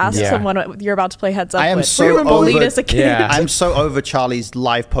bizarre to ask Yeah. someone you're about to play heads up I am with. so We were bullied over- as a kid. Yeah. I'm so over Charlie's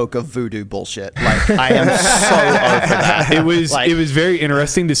live poker voodoo bullshit. Like, I am so over that. It was Like, it was very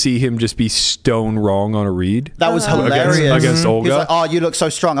interesting to see him just be stone wrong on a read. that was Uh-huh. hilarious. Against Olga. He's like, oh, you look so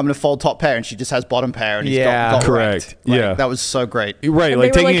strong. I'm going to fold top pair. And she just has bottom pair. And he's Yeah. got Correct. wrecked. Like, Yeah. That was so great. Right, And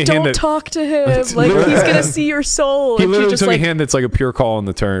like they were taking like, a hand don't that talk to him. Like, he's going to see your soul. he And she literally just took like, a hand that's like a pure call on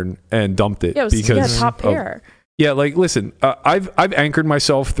the turn and dumped it yeah, it was because top of- pair. Yeah, like listen, I've anchored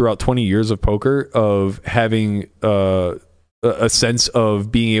myself throughout 20 years of poker of having a sense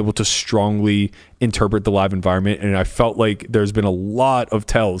of being able to strongly interpret the live environment, and I felt like there's been a lot of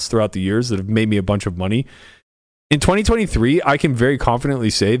tells throughout the years that have made me a bunch of money. In 2023, I can very confidently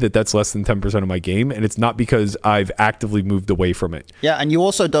say that that's less than 10% of my game, and it's not because I've actively moved away from it. Yeah, and you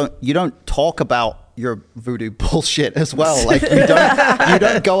also don't talk about your voodoo bullshit as well. Like, you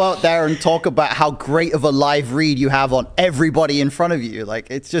don't go out there and talk about how great of a live read you have on everybody in front of you. Like,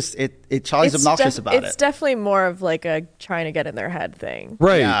 it's just Charlie's obnoxious about It's it. definitely more of like a trying to get in their head thing.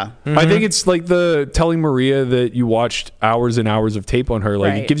 Right. Yeah. I think it's like the telling Maria that you watched hours and hours of tape on her.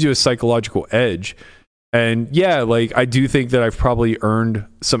 Like, Right. it gives you a psychological edge. And yeah, like I do think that I've probably earned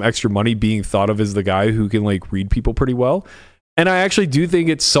some extra money being thought of as the guy who can like read people pretty well. And I actually do think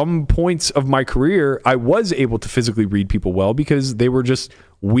at some points of my career, I was able to physically read people well because they were just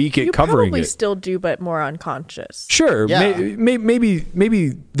weak at You covering probably it. still do, but more unconscious. Sure, Yeah.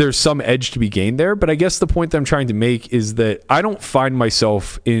 maybe there's some edge to be gained there, but I guess the point that I'm trying to make is that I don't find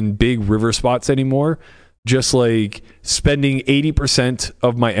myself in big river spots anymore, just like spending 80%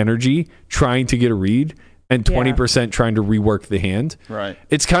 of my energy trying to get a read and 20% trying to rework the hand. Right.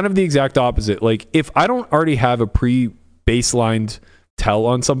 It's kind of the exact opposite. Like, if I don't already have a pre-baselined tell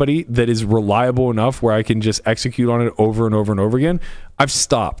on somebody that is reliable enough where I can just execute on it over and over and over again, I've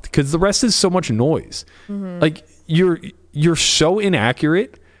stopped, because the rest is so much noise. Like, you're so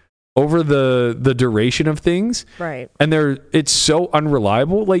inaccurate over the duration of things, Right. and it's so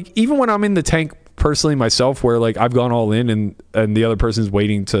unreliable. Like, even when I'm in the tank personally myself, where like I've gone all in and the other person's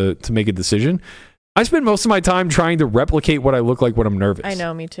waiting to make a decision, I spend most of my time trying to replicate what I look like when I'm nervous. I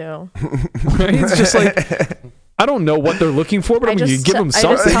know, me too. Right? It's just like, I don't know what they're looking for, but I'm going to give them I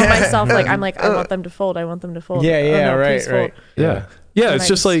something. just tell myself, like, I want them to fold. I want them to fold. Yeah, Oh, yeah, no, right, please fold. right. Yeah. And It's I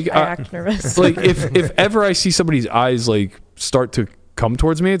just like, I act nervous. like if ever I see somebody's eyes like start to come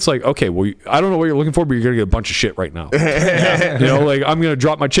towards me, it's like, okay, well, I don't know what you're looking for, but you're gonna get a bunch of shit right now. You know, like, I'm gonna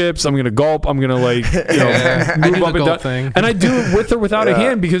drop my chips, I'm gonna gulp, I'm gonna, like, you know, move up and down. Thing. And I do it with or without a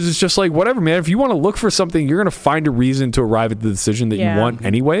hand, because it's just like, whatever, man. If you want to look for something, you're gonna find a reason to arrive at the decision that you want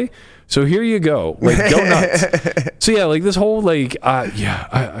anyway. So here you go, like, go nuts. So yeah, like, this whole like,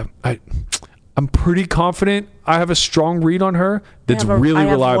 I'm pretty confident I have a strong read on her that's really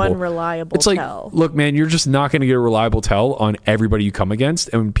reliable. I have one reliable It's like, tell. look, man, you're just not going to get a reliable tell on everybody you come against.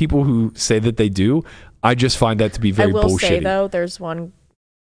 And people who say that they do, I just find that to be very bullshitty. I will say, though, there's one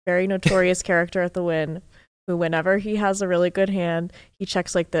very notorious character at the Win who, whenever he has a really good hand, he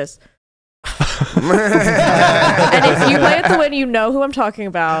checks like this. And if you play at the Win, you know who I'm talking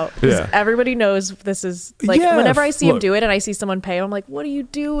about. Everybody knows this is like, whenever I see him do it and I see someone pay him, I'm like, what are you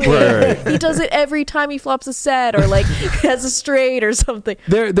doing? Right. He does it every time he flops a set or like has a straight or something.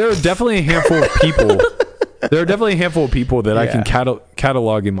 There are definitely a handful of people. There are definitely a handful of people that I can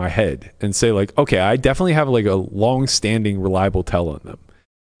catalog in my head and say, like, okay, I definitely have like a long-standing reliable tell on them.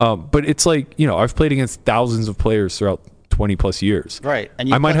 But it's like, you know, I've played against thousands of players throughout 20 plus years. Right.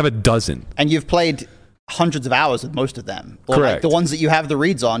 And I might have a dozen. And you've played hundreds of hours with most of them. Or Correct. Like the ones that you have the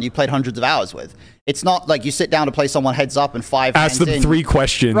reads on, you played hundreds of hours with. It's not like you sit down to play someone heads up and Ask hands them in. 3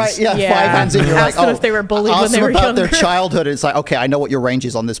 questions. Right, yeah, Yeah. 5 hands in. You're Ask like, them if they were bullied ask when they them were about younger. their childhood. It's like, okay, I know what your range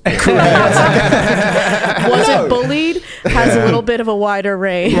is on this board. Was it bullied? Has a little bit of a wider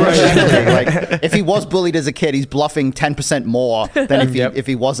range. Exactly. Like, if he was bullied as a kid, he's bluffing 10% more than if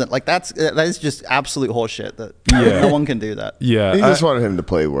he wasn't. Like, that is just absolute horseshit. That no one can do that. Yeah. You just wanted him to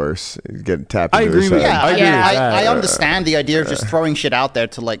play worse. Get tapped I into agree his with head. Yeah, I agree with that. I understand the idea of just throwing shit out there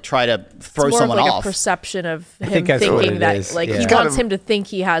to like try to throw It's more someone of like off. a perception of him think that's what thinking it that is. like Yeah. he It's wants him to think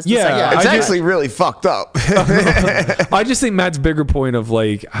he has the Yeah, second. It's I just- actually really fucked up. I just think Matt's bigger point of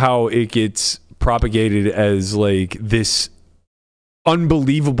like how it gets propagated as like this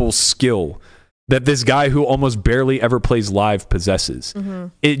unbelievable skill that this guy who almost barely ever plays live possesses.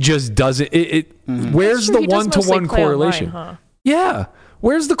 It just doesn't. Where's That's true, the he does mostly one-to-one play correlation? online, huh? Yeah,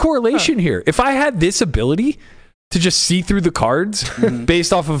 where's the correlation here? If I had this ability to just see through the cards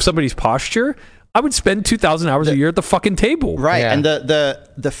based off of somebody's posture, I would spend 2,000 hours a year at the fucking table. Right, Yeah. and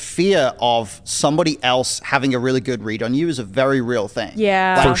the fear of somebody else having a really good read on you is a very real thing.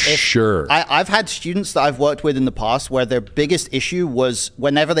 Yeah. For Like, if- sure. I've had students that I've worked with in the past where their biggest issue was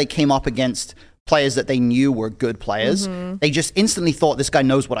whenever they came up against players that they knew were good players, they just instantly thought, this guy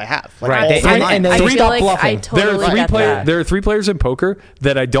knows what I have. Like, Right, all they- the time. and they I stop feel like bluffing. I totally get that. There are 3 players in poker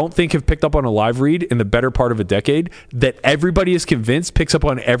that I don't think have picked up on a live read in the better part of a decade that everybody is convinced picks up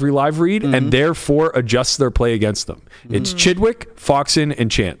on every live read and therefore adjusts their play against them. It's Chidwick, Foxen, and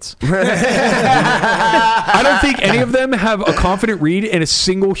Chance. I don't think any of them have a confident read in a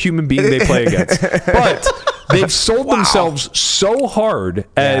single human being they play against. But they've sold themselves so hard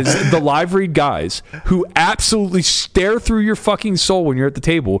as the live read guys who absolutely stare through your fucking soul when you're at the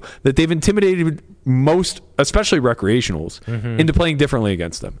table that they've intimidated most, especially recreationals, into playing differently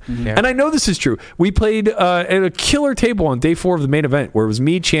against them. And I know this is true. We played at a killer table on day 4 of the main event where it was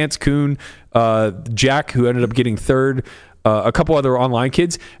me, Chance, Kuhn, Jack, who ended up getting 3rd, a couple other online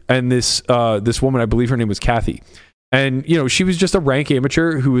kids, and this woman, I believe her name was Kathy. And, you know, she was just a rank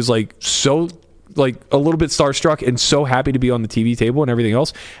amateur who was like so like a little bit starstruck and so happy to be on the TV table and everything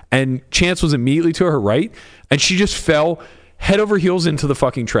else. And Chance was immediately to her right, and she just fell head over heels into the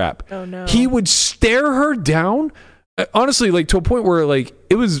fucking trap. Oh no. He would stare her down, honestly, like to a point where like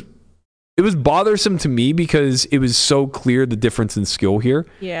it was bothersome to me because it was so clear the difference in skill here.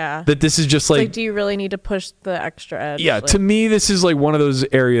 Yeah. That this is just Like, like do you really need to push the extra edge? yeah, Like, to me, this is like one of those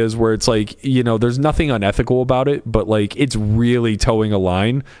areas where it's like, you know, there's nothing unethical about it, but like it's really towing a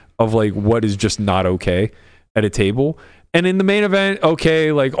line of like what is just not okay at a table. And in the main event,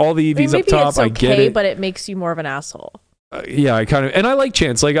 okay, like all the I mean, EVs up maybe top, it's I okay, get it. but it makes you more of an asshole. Yeah, I kind of, and I like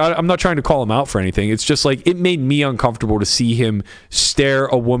Chance. Like, I'm not trying to call him out for anything. It's just like it made me uncomfortable to see him stare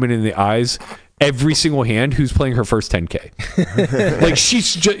a woman in the eyes every single hand who's playing her first 10K.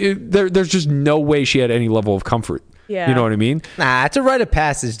 Like there's just no way she had any level of comfort. Yeah. You know what I mean? Nah, it's a rite of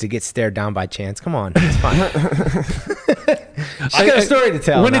passage to get stared down by chance. Come on, it's fine. I got a story to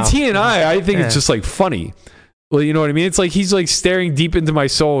tell. When now. it's he and I think it's just like funny. Well, you know what I mean? It's like he's like staring deep into my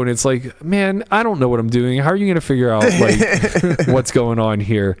soul, and it's like, man, I don't know what I'm doing. How are you going to figure out like what's going on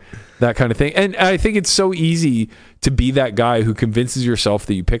here? That kind of thing. And I think it's so easy to be that guy who convinces yourself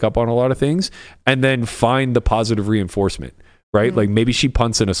that you pick up on a lot of things and then find the positive reinforcement. Right? Like maybe she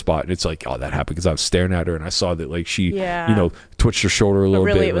punts in a spot and it's like, oh, that happened because I was staring at her and I saw that like she, twitched her shoulder a little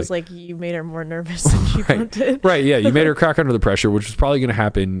bit. Really, it was like you made her more nervous than she punted. Right. Yeah. You made her crack under the pressure, which is probably going to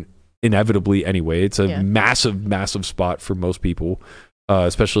happen inevitably anyway. It's a massive, massive spot for most people,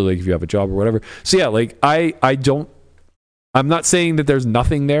 especially like if you have a job or whatever. So yeah, like I'm not saying that there's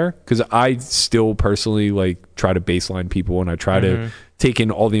nothing there because I still personally like try to baseline people and I try to take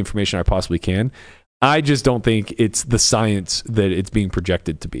in all the information I possibly can. I just don't think it's the science that it's being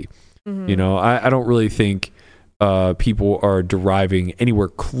projected to be. You know, I don't really think people are deriving anywhere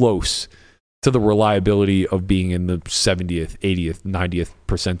close to the reliability of being in the 70th, 80th, 90th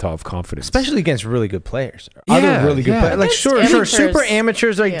percentile of confidence. Especially against really good players. Other really good players. Like sure, super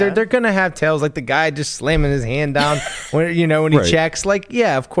amateurs, like they're gonna have tells, like the guy just slamming his hand down when when he checks. Like,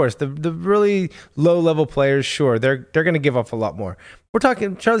 yeah, of course. The really low level players, sure, they're gonna give off a lot more.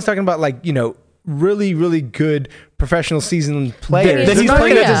 Charlie's talking about like, really, really good professional seasoned players. That he's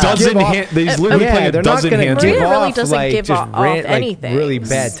playing he's literally playing a dozen hands. Maria really doesn't give off anything. Really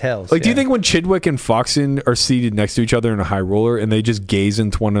bad tells. Like, do you think when Chidwick and Foxen are seated next to each other in a high roller and they just gaze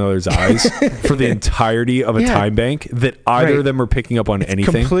into one another's eyes for the entirety of a time bank, that either of them are picking up on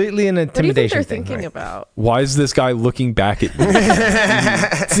anything? Completely an intimidation what do you think they're thinking about? Why is this guy looking back at me?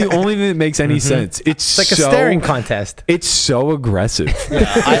 It's the only thing that makes any sense. It's like a staring contest. It's so aggressive.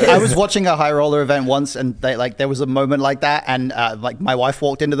 I was watching a high roller event once, and there was a moment like that, and like my wife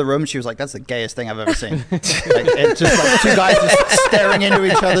walked into the room. She was like, "That's the gayest thing I've ever seen." It's just like two guys just staring into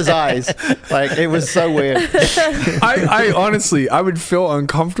each other's eyes. Like, it was so weird. I honestly, I would feel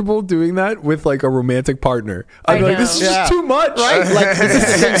uncomfortable doing that with like a romantic partner. I'd be like, "This is just too much, right? Like,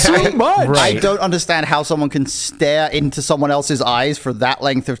 this is too much." I don't understand how someone can stare into someone else's eyes for that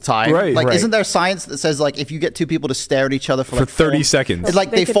length of time. Right. Like, isn't there science that says like if you get two people to stare at each other for like 30 seconds, it's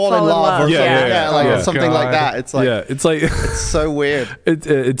like they fall in love, or something like that. It's like it's so weird.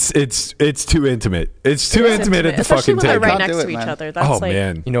 It's too intimate. It's too intimate at the especially fucking when they're table. right next to each other. That's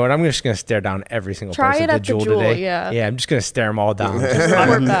man. You know what? I'm just gonna stare down every single Try person it at the Jewel today. Yeah, I'm just gonna stare them all down. Just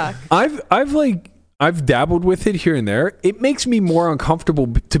report back. I've dabbled with it here and there. It makes me more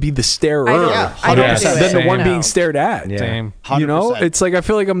uncomfortable to be the starer I don't do than the it. one being stared at. Yeah. Same. You know, it's like I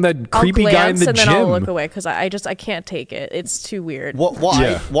feel like I'm that creepy guy in the and gym. then I'll look away because I can't take it. It's too weird.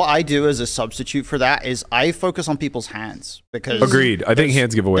 What I do as a substitute for that is I focus on people's hands, because agreed. I think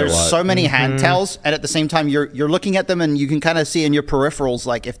hands give away a lot. There's so many hand tells, and at the same time you're looking at them and you can kind of see in your peripherals,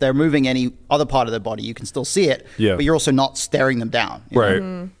 like if they're moving any other part of their body, you can still see it. Yeah. But you're also not staring them down. Right.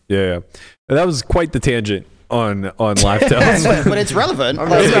 Yeah. And that was quite the tangent on live tells. But it's relevant.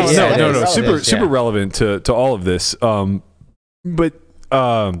 No, super relevant to all of this. But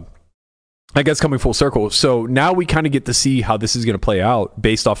I guess coming full circle, so now we kind of get to see how this is going to play out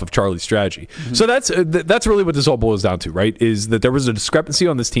based off of Charlie's strategy. So that's really what this all boils down to, right? Is that there was a discrepancy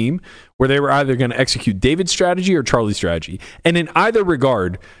on this team where they were either going to execute David's strategy or Charlie's strategy, and in either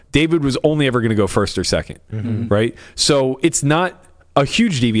regard, David was only ever going to go first or second, right? So it's not a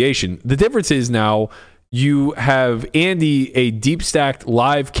huge deviation. The difference is now you have Andy, a deep stacked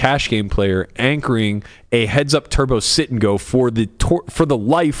live cash game player, anchoring a heads up turbo sit and go for the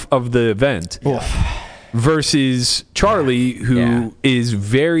life of the event, versus Charlie, who is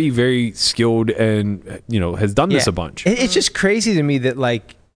very, very skilled and has done this a bunch. It's just crazy to me that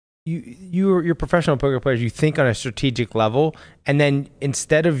like you're professional poker players. You think on a strategic level, and then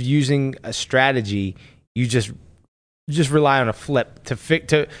instead of using a strategy, you just rely on a flip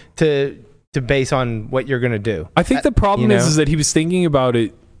to base on what you're going to do. I think the problem is that he was thinking about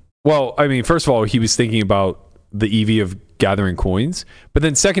it. Well, I mean, first of all, he was thinking about the EV of gathering coins, but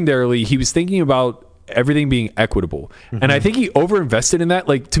then secondarily, he was thinking about everything being equitable. And I think he overinvested in that.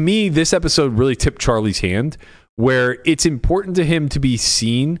 Like, to me, this episode really tipped Charlie's hand, where it's important to him to be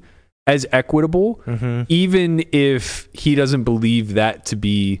seen as equitable, even if he doesn't believe that to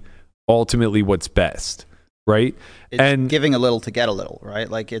be ultimately what's best. Right. And giving a little to get a little, right?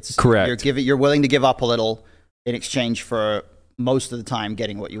 Like, it's correct. You're willing to give up a little in exchange for most of the time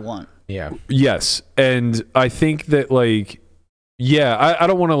getting what you want. Yeah. Yes. And I think that I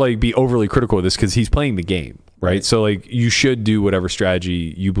don't want to be overly critical of this because he's playing the game. Right. So you should do whatever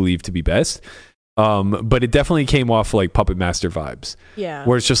strategy you believe to be best. But it definitely came off like Puppet Master vibes. Yeah.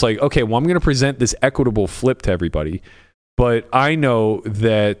 Where it's just like, okay, well, I'm going to present this equitable flip to everybody, but I know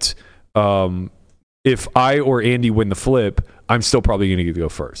that if I or Andy win the flip, I'm still probably going to get to go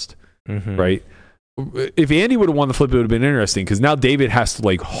first, right? If Andy would have won the flip, it would have been interesting because now David has to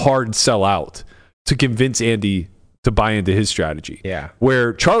like hard sell out to convince Andy to buy into his strategy. Yeah.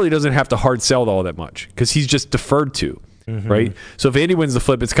 Where Charlie doesn't have to hard sell all that much because he's just deferred to, right? So if Andy wins the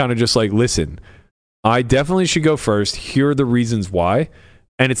flip, it's kind of just like, listen, I definitely should go first. Here are the reasons why.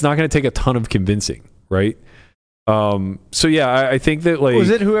 And it's not going to take a ton of convincing, right? So yeah, I think that like... Was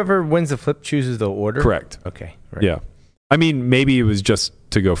it whoever wins the flip chooses the order? Correct. Okay. Right. Yeah. I mean, maybe it was just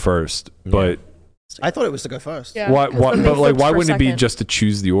to go first, but... I thought it was to go first. Yeah, Why, 'cause then they but like, flipped why for wouldn't it be second. just to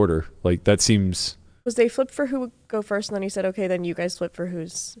choose the order? Like that seems... Was they flipped for who would go first, and then he said, "Okay, then you guys flip for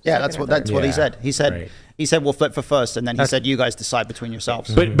who's." Yeah, second that's or what third." that's what he Yeah. said. He said we'll flip for first, and then he said you guys decide between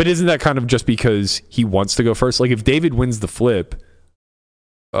yourselves. But isn't that kind of just because he wants to go first? Like if David wins the flip,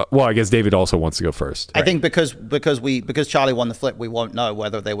 well, I guess David also wants to go first. I think because Charlie won the flip, we won't know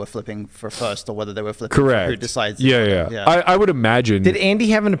whether they were flipping for first or whether they were flipping Correct. for who decides. Yeah. I would imagine. Did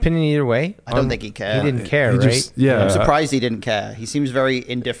Andy have an opinion either way? I don't think he cared. He didn't care, He right? just- yeah. I'm surprised he didn't care. He seems very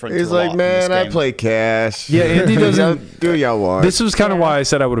indifferent. He's to a like, lot in man, this I game." play cash. Yeah, Andy doesn't- do y'all want. This was kind of Yeah. why I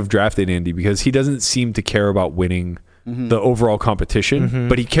said I would have drafted Andy because he doesn't seem to care about winning the overall competition,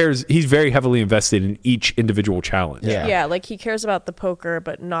 but he cares. He's very heavily invested in each individual challenge. Yeah. Yeah, like he cares about the poker,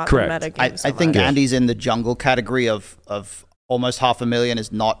 but not Correct. the metagame. I think Andy's in the jungle category of almost $500,000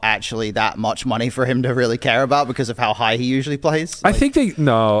 is not actually that much money for him to really care about because of how high he usually plays. I think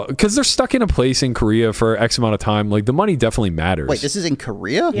because they're stuck in a place in Korea for X amount of time. Like the money definitely matters. Wait, this is in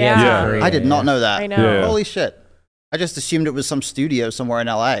Korea? Yeah. Yeah. I did not know that. I know. Yeah. Holy shit. I just assumed it was some studio somewhere in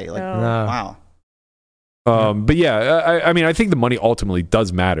LA. Like, No. wow. But yeah, I mean, I think the money ultimately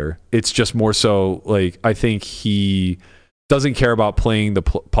does matter. It's just more so like I think he doesn't care about playing the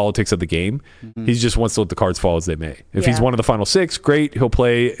politics of the game. He just wants to let the cards fall as they may. If he's Yeah. one of the final six, great. He'll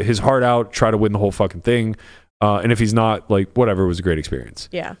play his heart out, try to win the whole fucking thing. And if he's not, like whatever, it was a great experience.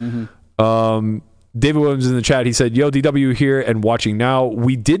 Yeah. David Williams in the chat, he said, "Yo, DW here and watching now.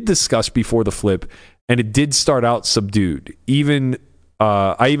 We did discuss before the flip, and it did start out subdued.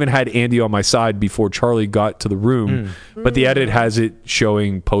 I even had Andy on my side before Charlie got to the room, but the edit has it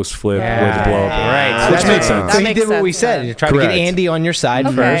showing post flip where the blow up. Right. Which makes sense. So That you makes did what we sense, said. yeah. You try to Correct. get Andy on your side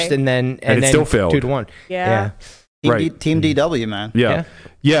Okay. first, and then it still failed. 2-1. Yeah. Right. Team DW, man. Yeah.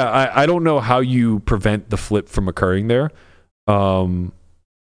 I don't know how you prevent the flip from occurring there.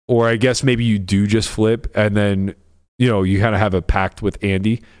 Or I guess maybe you do just flip and then, you kind of have a pact with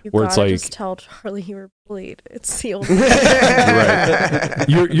Andy You where it's gotta like, just tell Charlie you were bullied. It's the old. right.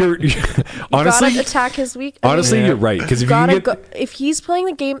 You're honestly, gotta attack his weak. I honestly, mean, you're right. Because you if you gotta can get, if he's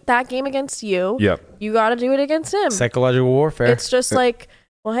playing that game against you, Yep. you gotta do it against him. Psychological warfare. It's just like,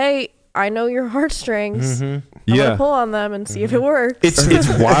 well, hey, I know your heartstrings. I'm gonna pull on them and see if it works. It's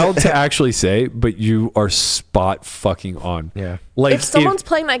wild to actually say, but you are spot fucking on. Yeah. Like if someone's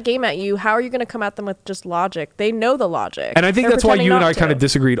playing that game at you, how are you going to come at them with just logic? They know the logic. and I think They're that's why pretending you and not I kind of to.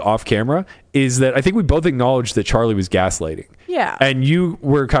 disagreed off camera, is that I think we both acknowledged that Charlie was gaslighting. Yeah. And you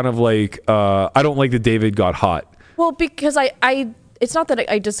were kind of like, I don't like that David got hot. Well, because I it's not that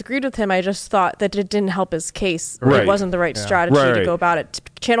I disagreed with him. I just thought that it didn't help his case. Right. It wasn't the right strategy Right, to right. go about it. To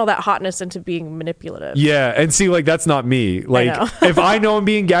channel that hotness into being manipulative. Yeah, and see, like that's not me. Like, know. if I know I'm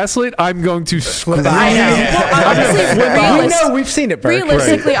being gaslit, I'm going to scream. I know. Well, honestly, we know we've seen it, Burke.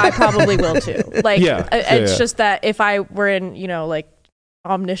 realistically, I probably will too. Like, Yeah. it's Yeah. just that if I were in, like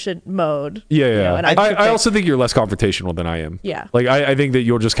omniscient mode. Yeah. And I also think you're less confrontational than I am. Yeah. Like I think that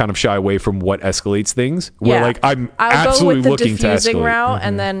you'll just kind of shy away from what escalates things. Where Yeah. like I'm I'll absolutely go with the looking to diffusing escalate. route,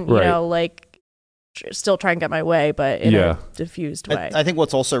 and then you Right. know, like still try and get my way, but in Yeah. a diffused way. I think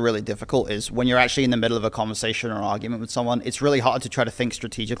what's also really difficult is when you're actually in the middle of a conversation or an argument with someone, it's really hard to try to think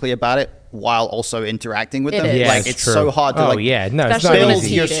strategically about it while also interacting with It them. is. Yeah, Like it's it's true. so hard to Oh yeah, no, it's Especially not when build it's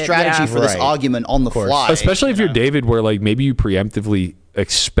easy. your heated, strategy yeah. for this Right. argument on the fly. Especially if you you're know? David, where like maybe you preemptively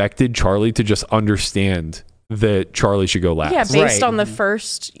expected Charlie to just understand that Charlie should go last. yeah, based Right. on the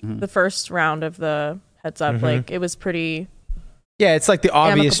first round of the heads up, like it was pretty. Yeah, it's like the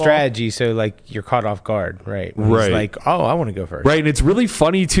obvious Amicable. strategy, so like you're caught off guard, right? When he's Right. like, oh, I want to go first. Right, and it's really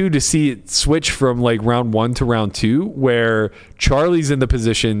funny too to see it switch from like round 1 to round 2, where Charlie's in the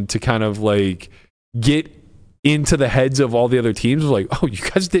position to kind of like get into the heads of all the other teams. Like, oh, you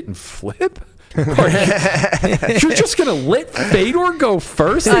guys didn't flip? You're just gonna let Fedor go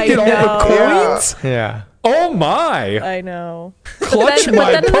first and I get all the know. coins? Yeah. Oh my! I know. Clutch but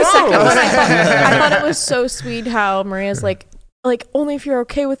my then in the second one, pearls. I thought it was so sweet how Maria's like, like, only if you're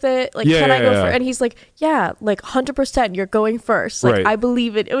okay with it. Like, can I go first? And he's like, yeah, like 100%, you're going first. Like, I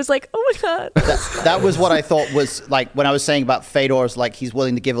believe it. It was like, oh my God. That was what I thought was like when I was saying about Fedor's, like he's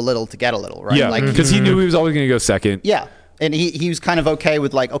willing to give a little to get a little, right? Yeah, like because he knew he was always going to go second. Yeah. And he was kind of okay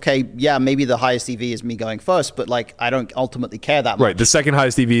with like, okay, yeah, maybe the highest EV is me going first, but like I don't ultimately care that much. Right. The second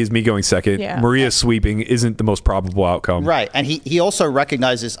highest EV is me going second. Yeah. Maria sweeping isn't the most probable outcome. Right. And he also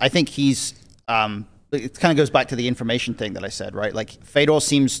recognizes, I think he's, it kind of goes back to the information thing that I said, right? Like Fedor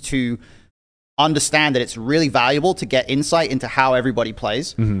seems to understand that it's really valuable to get insight into how everybody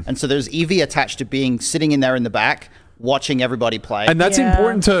plays. And so there's EV attached to being sitting in there in the back, watching everybody play. And that's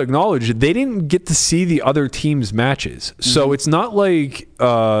important to acknowledge. They didn't get to see the other team's matches. So it's not like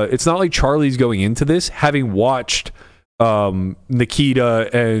Charlie's going into this having watched Nikita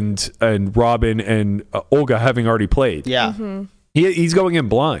and Robin and Olga having already played. Yeah. He's going in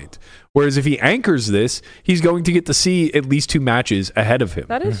blind. Whereas if he anchors this, he's going to get to see at least 2 matches ahead of him.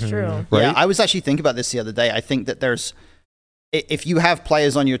 That is true. Right? Yeah, I was actually thinking about this the other day. I think that if you have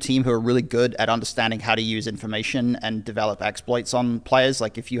players on your team who are really good at understanding how to use information and develop exploits on players,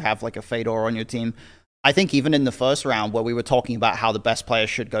 like if you have like a Fedor on your team, I think even in the first round where we were talking about how the best player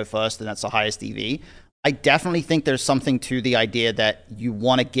should go first and that's the highest EV, I definitely think there's something to the idea that you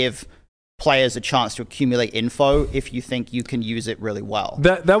want to give players a chance to accumulate info if you think you can use it really well.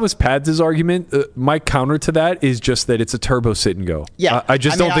 That was Pads' argument. My counter to that is just that it's a turbo sit and go. Yeah, I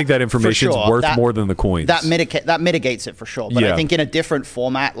just don't think that information is worth more than the coins. That mitigates it for sure. But I think in a different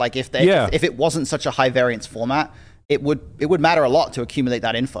format, like if it wasn't such a high variance format, it would matter a lot to accumulate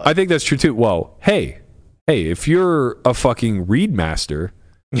that info. I think that's true too. Well, hey, if you're a fucking read master,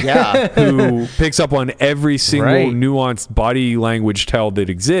 who picks up on every single nuanced body language tell that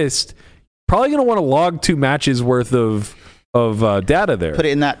exists, probably going to want to log 2 matches worth of data there. Put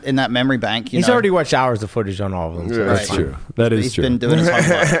it in that memory bank. He's already watched hours of footage on all of them. So that's true. That is true. He's been doing his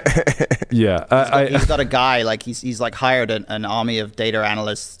homework. He's got a guy like he's like hired an army of data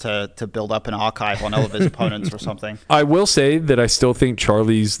analysts to build up an archive on all of his opponents or something. I will say that I still think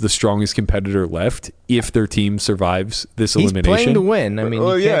Charlie's the strongest competitor left if their team survives this elimination. He's playing to win. I mean,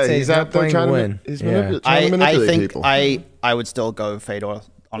 you can't say he's not playing to win. I think I would still go Fedor.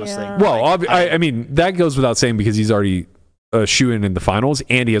 Honestly, well, I mean that goes without saying because he's already shoo-in in the finals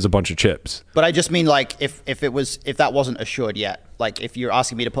and he has a bunch of chips. But I just mean like if that wasn't assured yet, like if you're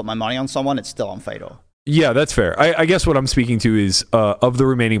asking me to put my money on someone, it's still on Fedor. Yeah, that's fair. I guess what I'm speaking to is of the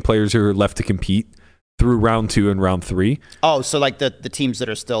remaining players who are left to compete through round 2 and round 3. Oh, so like the teams that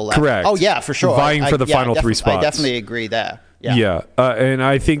are still left. Correct. Oh yeah, for sure. Vying for the final 3 spots. I definitely agree there. Yeah. And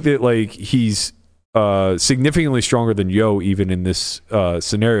I think that like he's significantly stronger than Yo even in this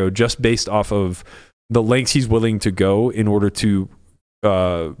scenario, just based off of the lengths he's willing to go in order to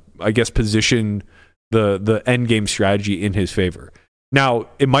I guess position the end game strategy in his favor. Now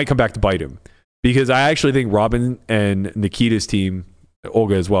it might come back to bite him because I actually think Robin and Nikita's team,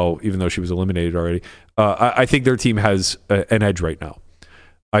 Olga as well, even though she was eliminated already, I think their team has an edge right now.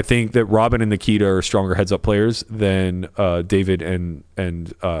 I think that Robin and Nikita are stronger heads up players than David and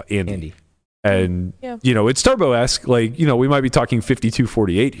Andy. And, it's Turbo-esque. Like, we might be talking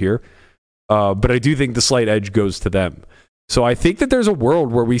 52-48 here. But I do think the slight edge goes to them. So I think that there's a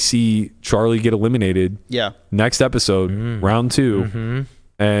world where we see Charlie get eliminated next episode, round 2.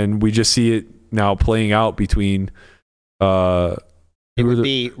 And we just see it now playing out between... it would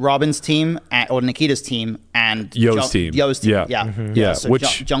be Robin's team or Nikita's team and Yo's team. Yo's team. Yeah. So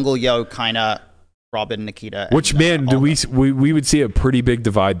Jungle Yo kind of... Robin, Nikita. Which, man, we would see a pretty big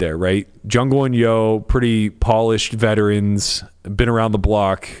divide there, right? Jungle and Yo, pretty polished veterans, been around the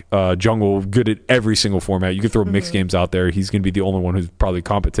block. Jungle, good at every single format. You could throw mixed games out there. He's going to be the only one who's probably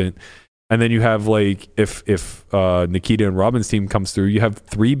competent. And then you have, like, if Nikita and Robin's team comes through, you have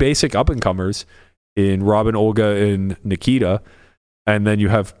 3 basic up-and-comers in Robin, Olga, and Nikita. And then you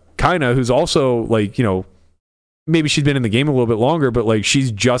have Kaina, who's also, like, maybe she's been in the game a little bit longer, but like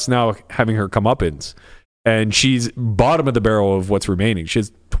she's just now having her comeuppance, and she's bottom of the barrel of what's remaining. She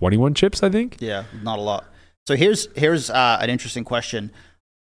has 21 chips, I think. Yeah, not a lot. So here's an interesting question: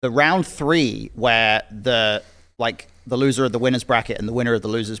 the round 3, where the loser of the winners bracket and the winner of the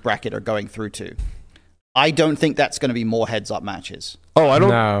losers bracket are going through to. I don't think that's going to be more heads-up matches. Oh, I don't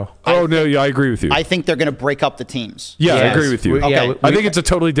know. I agree with you. I think they're going to break up the teams. Yeah, I agree with you. Okay. I think it's a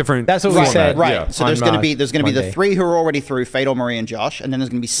totally different. That's what we said. Right. Yeah. So there's going to be the 3 who are already through, Fedor, Marie, and Josh, and then there's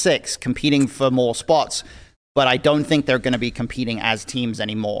going to be 6 competing for more spots. But I don't think they're going to be competing as teams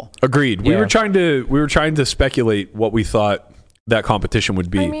anymore. Agreed. We were trying to speculate what we thought that competition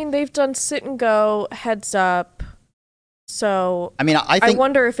would be. I mean, they've done sit and go, heads up. So I mean, I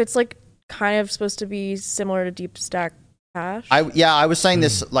wonder if it's like kind of supposed to be similar to Deep Stack cash. I was saying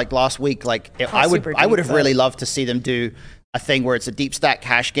this like last week. Like I would super have deep, but- really loved to see them do a thing where it's a deep stack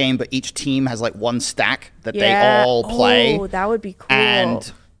cash game, but each team has like one stack that they all play. Oh, that would be cool.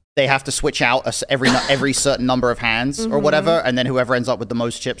 And they have to switch out every certain number of hands or whatever, and then whoever ends up with the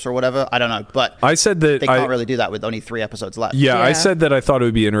most chips or whatever. I don't know, but I said that they can't really do that with only 3 episodes left. Yeah, I Yeah. said that I thought it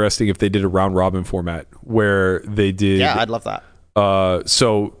would be interesting if they did a round robin format where they did. Yeah, I'd love that.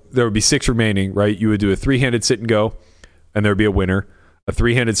 So there would be 6 remaining, right? You would do a 3-handed sit and go, and there would be a winner. A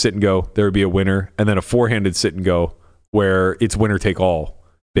 3-handed sit and go, there would be a winner, and then a 4-handed sit and go where it's winner take all,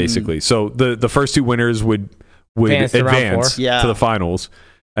 basically. So the first 2 winners would Advance to round advance 4. Yeah. to the finals,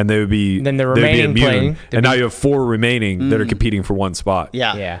 and they would be Then the they would be remaining immune. playing- And now you have 4 remaining that are competing for 1 spot.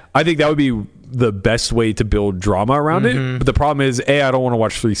 Yeah. Yeah. I think that would be the best way to build drama around it. But the problem is, A, I don't want to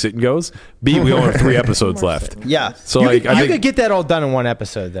watch 3 sit and goes. B, we only have 3 episodes left. Yeah. So You, like, could, I you think, could get that all done in one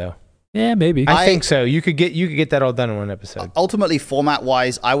episode, though. yeah, maybe. I think so. You could get that all done in one episode. Ultimately,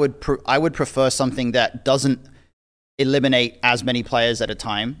 format-wise, I would prefer something that doesn't eliminate as many players at a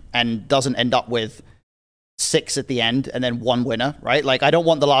time and doesn't end up with 6 at the end and then 1 winner, right? Like, I don't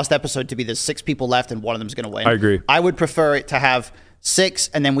want the last episode to be there's 6 people left and one of them's going to win. I agree. I would prefer it to have 6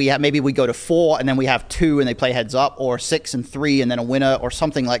 and then maybe we go to 4 and then we have 2 and they play heads up, or 6 and 3 and then a winner, or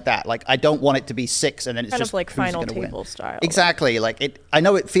something like that. Like, I don't want it to be 6 and then it's kind just of like who's final gonna win. table style. Exactly. Like, I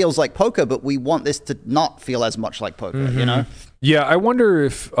know it feels like poker, but we want this to not feel as much like poker, you know? Yeah, I wonder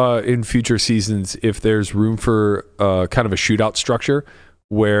if in future seasons, if there's room for kind of a shootout structure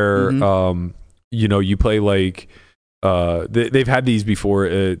where, you know, you play like, they've had these before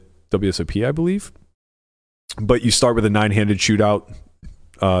at WSOP, I believe. But you start with a 9-handed shootout,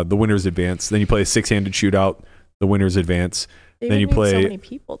 the winners advance. Then you play a 6-handed shootout, the winners advance. They Then you would need so play many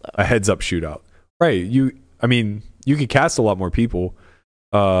people though. a heads-up shootout. Right. You could cast a lot more people.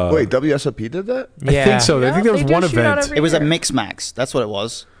 Wait, WSOP did that? I think so. I think there was they do one a shootout event. every It was a year. mix max. That's what it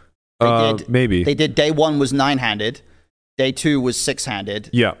was. They did. Maybe. They did day 1 was 9-handed. Day 2 was 6-handed.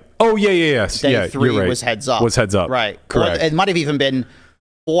 Yeah. Oh, yeah, yes. Day yeah, 3 you're right. was heads up. Was heads up. Right. Correct. Or it might have even been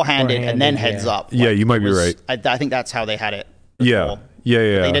 4-handed and then Four-handed, heads yeah. up. Yeah, you might be right. I think that's how they had it. Yeah. before.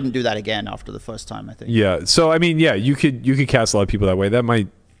 Yeah. They didn't do that again after the first time, I think. Yeah. So I mean, yeah, you could cast a lot of people that way. That might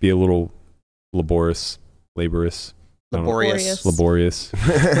be a little laborious. I don't know. Laborious.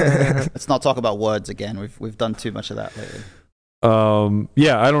 Let's not talk about words again. We've done too much of that lately.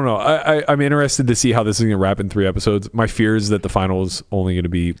 Yeah, I don't know. I'm interested to see how this is going to wrap in 3 episodes. My fear is that the final is only going to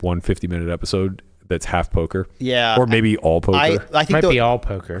be one 50-minute episode that's half poker. Yeah. Or maybe all poker. I think Might be all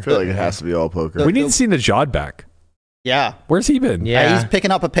poker. I feel like it has to be all poker. we need to see Najad back. Yeah. Where's he been? Yeah. He's picking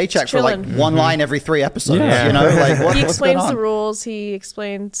up a paycheck He's for like chilling. one line every 3 episodes. Yeah. You know, like He what's going explains on? the rules. He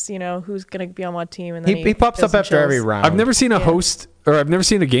explains, who's gonna be on what team, and then He pops goes up and after every chills. round. I've never seen a host, or I've never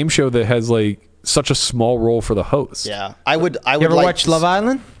seen a game show that has like such a small role for the host. Yeah. I would You ever like watch to Love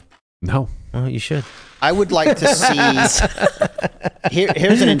Island? No. Oh, you should. I would like to see.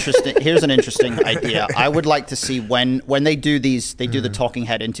 Here's an interesting idea. I would like to see when they do these, they do the talking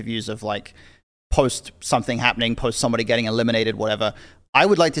head interviews of like post something happening, post somebody getting eliminated, whatever. I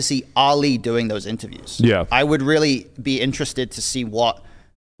would like to see Ali doing those interviews. Yeah. I would really be interested to see what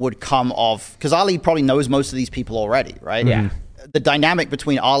would come of, because Ali probably knows most of these people already, right? Yeah. The dynamic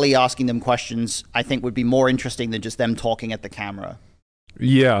between Ali asking them questions, I think, would be more interesting than just them talking at the camera.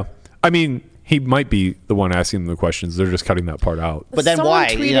 Yeah. I mean, he might be the one asking them the questions. They're just cutting that part out. But then Someone why?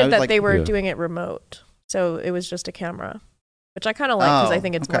 tweeted that like, they were Yeah. doing it remote, so it was just a camera, which I kind of like because Oh, I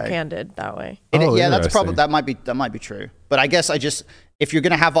think it's more okay. candid that way. Oh, yeah, that's probably interesting. that might be true. But I guess if you're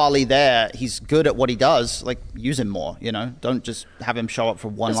gonna have Ali there, he's good at what he does. Like, use him more. Don't just have him show up for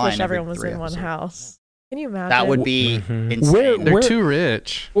one Just line. wish every everyone was 3 in one episodes. house. Can you imagine? That would be insane. Where- They're too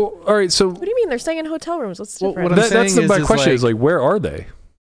rich. Well, all right. So What do you mean they're staying in hotel rooms? What's Well, different? what I'm that's saying my is question. like- Is like, where are they?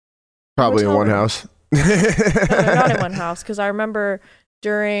 Probably in Hotel one room. house. No, they're not in one house because I remember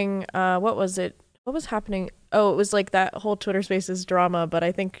during what was it? What was happening? Oh, it was like that whole Twitter Spaces drama. But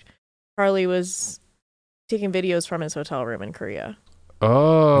I think Charlie was taking videos from his hotel room in Korea.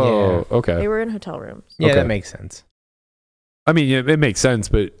 Oh, They okay. were in hotel rooms. Yeah, Okay. that makes sense. I mean, it makes sense,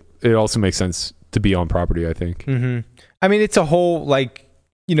 but it also makes sense to be on property, I think. I mean, it's a whole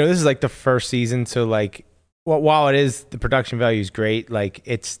this is like the first season, so like, while it is the production value is great, like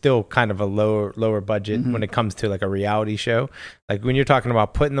it's still kind of a lower budget when it comes to like a reality show. Like when you're talking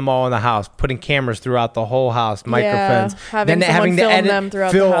about putting them all in the house, putting cameras throughout the whole house, microphones, having then someone having to film edit, them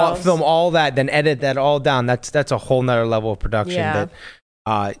throughout the house. film all that, then edit that all down. That's a whole nother level of production Yeah.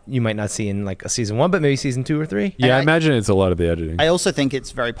 that you might not see in like a season 1, but maybe season 2 or 3. Yeah, I I- imagine it's a lot of the editing. I also think it's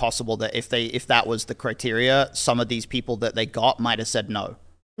very possible that if that was the criteria, some of these people that they got might have said no.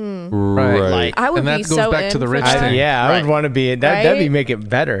 Right. Like, I would and that be goes so back to the in rich for that. thing. Yeah, I Right. would want to be in that. That'd be Right? make it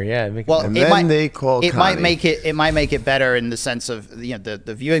better. Yeah. Make well, it And it then might, they call it might Connie. make it better in the sense of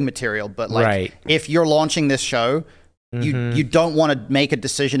the viewing material, but like Right. if you're launching this show, you don't want to make a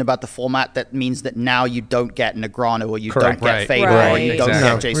decision about the format that means that now you don't get Negreanu or you Correct. don't get Right. Fader or Right. you don't Exactly.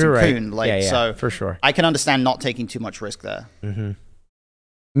 get Jason You're right. Kuhn. Like Yeah, so for sure. I can understand not taking too much risk there.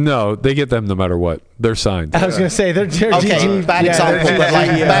 No, they get them no matter what. They're signed. I was gonna say they're Okay, GG, bad example, they're but like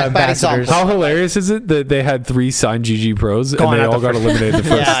GG, bad ambassadors. example. How hilarious is it that they had 3 signed GG pros Gone and they at all the got first- eliminated the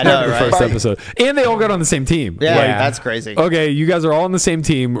first, Yeah, I know, the right? first episode, and they all got on the same team. Yeah, Like, that's crazy. okay, you guys are all on the same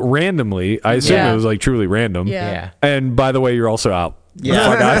team randomly. I assume Yeah. it was like truly random. Yeah. Yeah. And by the way, you're also out.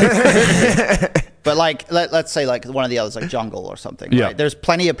 Yeah. But like let's say like one of the others like Jungle or something. Yeah. Right? There's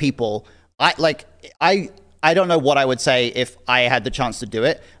plenty of people. I don't know what I would say if I had the chance to do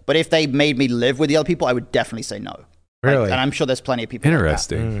it, but if they made me live with the other people, I would definitely say no. Really? And I'm sure there's plenty of people.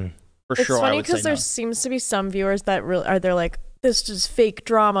 Interesting. Like that. For It's sure, I funny would say because there no. seems to be some viewers that really are they're like, this is fake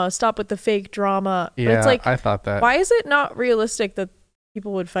drama. Stop with the fake drama. But Yeah, it's like, I thought that. why is it not realistic that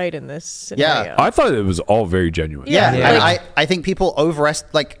people would fight in this scenario? I thought it was all very genuine. Yeah, Yeah. and Like- I think people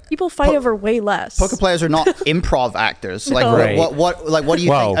People fight over way less. poker players are not improv actors. Like No. Right. what do you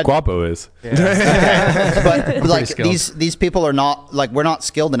Wow, think? Guapo is. But like skilled. these people are not like we're not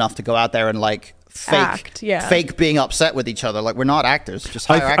skilled enough to go out there and like fake being upset with each other. Like we're not actors. Just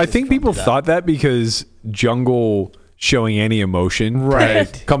hire I actors think if you people want to do thought that because Jungle showing any emotion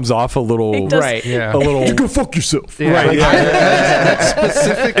Right. comes off a little It does- Right. Yeah. a little You go fuck yourself. right yeah.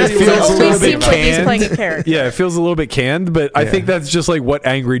 Specifically, It feels It a only little bit seems like he's canned. playing a character. Yeah, it feels a little bit canned, but I think that's just like what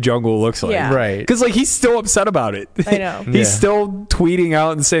angry Jungle looks like. Yeah. Right. Because like he's still upset about it. I know. He's Yeah. still tweeting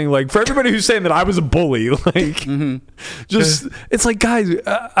out and saying like, for everybody who's saying that I was a bully, like, just it's like guys,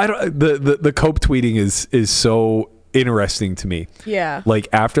 I don't. The Cope tweeting is so interesting to me. Yeah. Like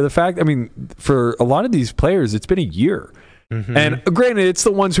after the fact, I mean, for a lot of these players, it's been a year. And granted, it's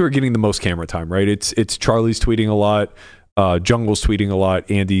the ones who are getting the most camera time, right? It's Charlie's tweeting a lot, Jungle's tweeting a lot.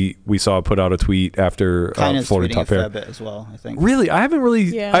 Andy, we saw put out a tweet after kind of Florida tweeting a Top fair Air. bit as well. I think. Really, I haven't really.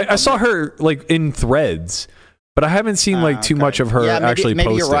 Yeah. I saw her like in threads, but I haven't seen like too Okay. much of her Yeah, actually maybe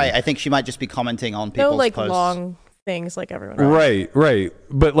posting. you're right. I think she might just be commenting on No, people's like posts. long things like everyone else. Right.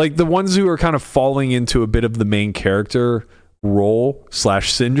 But like the ones who are kind of falling into a bit of the main character role /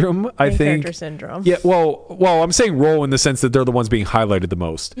 syndrome, I Main think. character syndrome. Yeah, well, I'm saying role in the sense that they're the ones being highlighted the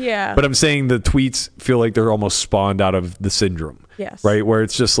most. Yeah. But I'm saying the tweets feel like they're almost spawned out of the syndrome. Yes. Right? Where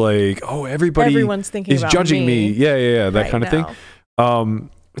it's just like, oh, everyone's thinking is about judging me. Yeah, that right kind of thing. now.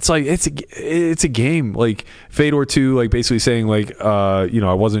 It's like it's a game. Like Fedor 2, like basically saying like I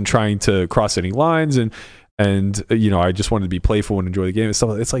wasn't trying to cross any lines and I just wanted to be playful and enjoy the game and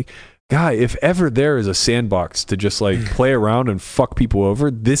stuff. It's like, guy, if ever there is a sandbox to just like play around and fuck people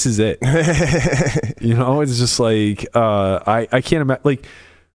over, this is it. It's just like I can't imagine. Like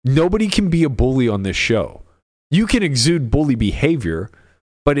nobody can be a bully on this show. You can exude bully behavior,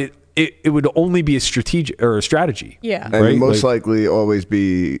 but it would only be a strategy. Yeah. And Right? most Like- likely always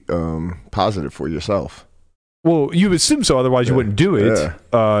be positive for yourself. Well, you assume so, otherwise you wouldn't do it.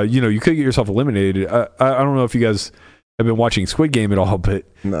 Yeah. You could get yourself eliminated. I don't know if you guys have been watching Squid Game at all, but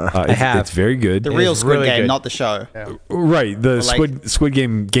No. it's very good. The real is Squid really Game, good. not the show. Right, the Or like- Squid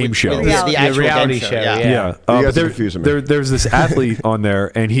Game show. With Yeah, the the actual reality game show, Yeah. Yeah, You but guys are confusing me. there's this athlete on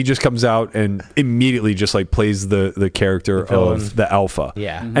there, and he just comes out and immediately just like plays the character villain. of the alpha.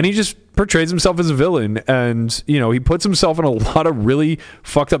 Yeah. And he just portrays himself as a villain, and he puts himself in a lot of really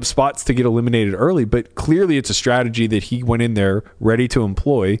fucked up spots to get eliminated early. But clearly, it's a strategy that he went in there ready to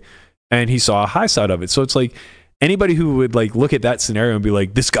employ, and he saw a high side of it. So it's like anybody who would like look at that scenario and be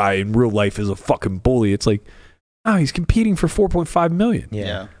like, this guy in real life is a fucking bully. It's like, oh, he's competing for 4.5 million.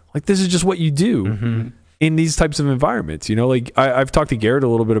 Yeah. Like this is just what you do in these types of environments. Like I've talked to Garrett a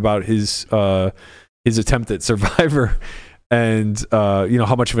little bit about his attempt at Survivor and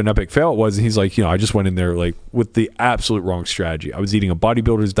how much of an epic fail it was. And he's like, I just went in there like with the absolute wrong strategy. I was eating a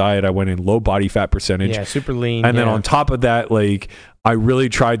bodybuilder's diet. I went in low body fat percentage. Yeah, super lean. And then on top of that, like I really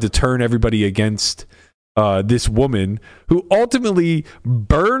tried to turn everybody against this woman who ultimately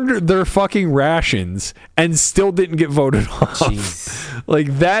burned their fucking rations and still didn't get voted off. Jeez. Like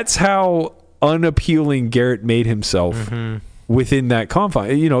that's how unappealing Garrett made himself within that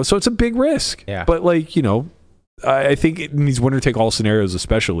confine. So it's a big risk. Yeah. But like, I think in these winner take all scenarios,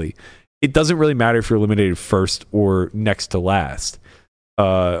 especially, it doesn't really matter if you're eliminated first or next to last.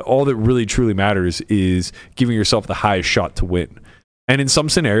 All that really truly matters is giving yourself the highest shot to win. And in some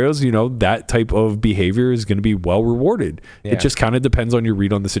scenarios, you know, that type of behavior is going to be well rewarded. Yeah. It just kind of depends on your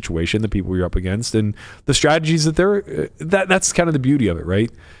read on the situation, the people you're up against, and the strategies that's kind of the beauty of it,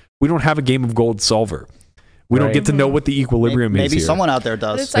 right? We don't have a game of gold solver. We don't get to know what the equilibrium is Maybe here. someone out there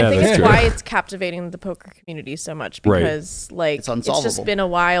But does. I think that's it's true. why it's captivating the poker community so much because like It's it's unsolvable. just been a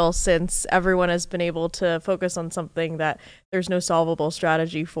while since everyone has been able to focus on something that there's no solvable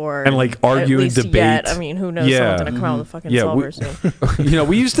strategy for. And, like, at argue and least debate. yet. I mean, who knows? Yeah. Someone's gonna come out with a fucking Yeah, solver soon. You know,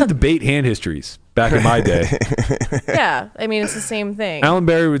 we used to debate hand histories back in my day. Yeah, I mean it's the same thing. Alan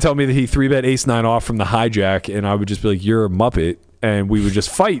Barry would tell me that he 3-bet ace-9 off from the hijack, and I would just be like, "You're a muppet," and we would just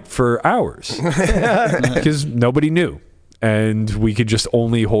fight for hours because nobody knew, and we could just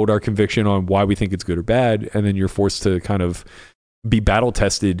only hold our conviction on why we think it's good or bad, and then you're forced to kind of be battle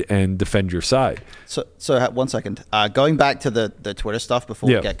tested and defend your side. So 1 second. Going back to the Twitter stuff before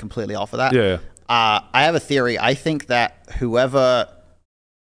Yeah. we get completely off of that. Yeah. I have a theory. I think that whoever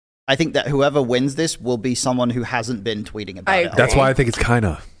wins this will be someone who hasn't been tweeting about I it. agree. That's why I think it's kind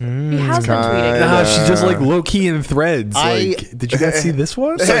of. He has been tweeting. Nah, she's just like low key in threads. I- Like, did you guys see this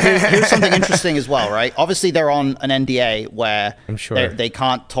one? So here's something interesting as well, right? Obviously, they're on an NDA where I'm sure. they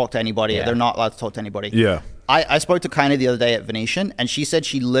can't talk to anybody. Yeah. They're not allowed to talk to anybody. Yeah. I spoke to Kaina the other day at Venetian, and she said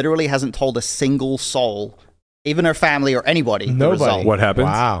she literally hasn't told a single soul, even her family or anybody, the Nobody. result. What happened?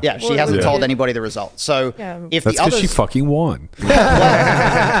 Wow. Yeah, she Well, hasn't yeah. told anybody the result. So Yeah. if That's the because others she fucking won.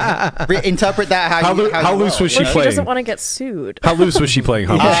 interpret that how How you loose will. was she Well, she playing? doesn't want to get sued. How loose was she playing,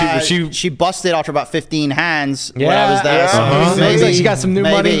 Humble? She busted after about 15 hands when I Yeah, was there. yeah. So Uh-huh. maybe, Looks like she got some new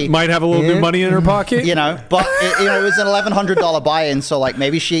money. might have a little new money in her pocket. You know, but it was an $1,100 buy-in, so like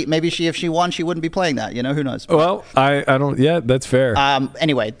maybe if she won, she wouldn't be playing that. You know, who knows? Well, I don't. Yeah, that's fair.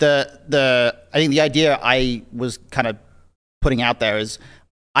 Anyway, I think the idea I was kind of putting out there is,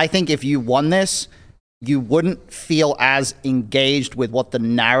 I think if you won this, you wouldn't feel as engaged with what the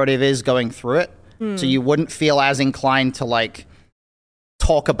narrative is going through it. So you wouldn't feel as inclined to like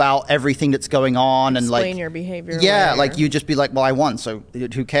talk about everything that's going on and Explain like your behavior. yeah, later. like you just be like, well, I won, so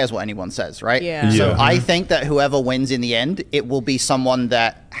who cares what anyone says, right? Yeah. So Yeah. I think that whoever wins in the end, it will be someone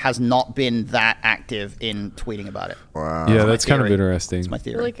that has not been that active in tweeting about it. Wow. yeah, that's kind of theory. interesting. That's my I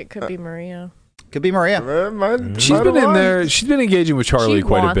feel theory. like it could be Maria. Could be Maria. She's been in there. She's been engaging with Charlie She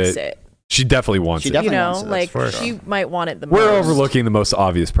quite a wants bit. it. She definitely wants She it. definitely You know, wants it, that's like for sure. she might want it the We're most. overlooking the most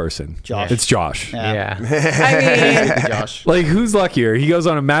obvious person. Josh. It's Josh. Yeah. Yeah. I mean, Josh. Like, who's luckier? He goes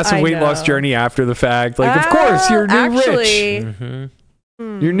on a massive I weight loss know. journey after the fact. Like, of course, you're new rich. actually,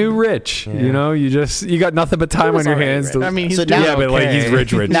 You're new rich. You know, you got nothing but time was on your already hands. rich. I mean, he's So doing now- yeah, but like he's okay.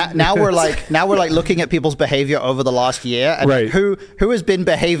 rich. Now we're like looking at people's behavior over the last year, and Right. who has been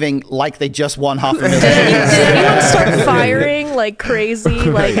behaving like they just won $500,000. did anyone start firing like crazy?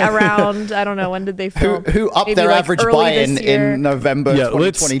 Like around, I don't know, when did they film? who upped Maybe, their like, average early buy-in this year? in November Yeah,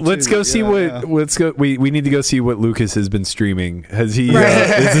 2022? let's go see Yeah. let's go. We need to go see what Lucas has been streaming. Has he?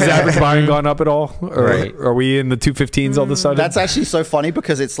 Right. Is his average buying gone up at all? Or Right. are we in the 215s all of a sudden? That's actually so funny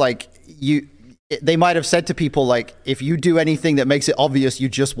because it's like they might have said to people like, if you do anything that makes it obvious you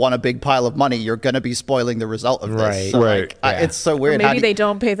just won a big pile of money, you're going to be spoiling the result of this. Right. So, Right. like, Yeah. it's so Or weird. How maybe do you- they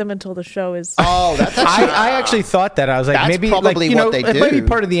don't pay them until the show is. Oh, that's actually, I actually thought that. I was like, That's maybe probably like, you what know, they it might be do.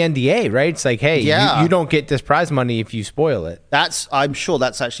 part of the NDA, right? It's like, hey, Yeah. you don't get this prize money if you spoil it. I'm sure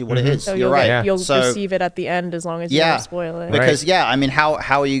that's actually what it is. So You're you'll right. Yeah. you'll So- receive it at the end as long as you Yeah, don't spoil it. because I mean, how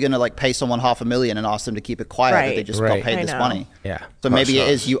are you going to like pay someone $500,000 and ask them to keep it quiet that they Right. just Right. got paid I this know. money? Yeah. So maybe it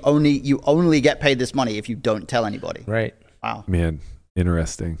is you only get paid this money if you don't tell anybody. Right. Wow. Man,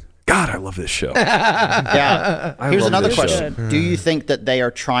 interesting. God, I love this show. Yeah. Here's love another this show. question: do you think that they are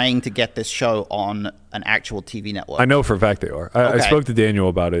trying to get this show on an actual TV network? I know for a fact they are. I Okay. spoke to Daniel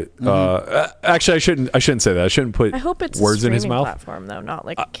about it. Actually, I shouldn't say that. I shouldn't put I hope it's words a in his streaming mouth. platform though, not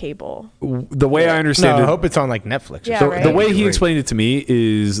like a cable. The way I understand No, it, I hope it's on like Netflix. Yeah, the, right. the way he Great. explained it to me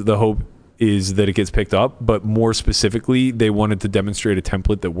is the hope is that it gets picked up, but more specifically, they wanted to demonstrate a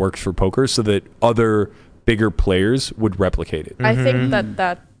template that works for poker so that other bigger players would replicate it. I think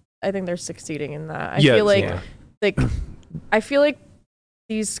that I think they're succeeding in that. I Yeah, feel like yeah. like I feel like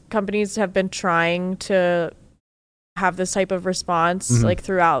these companies have been trying to have this type of response like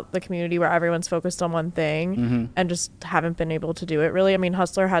throughout the community where everyone's focused on one thing and just haven't been able to do it really. I mean,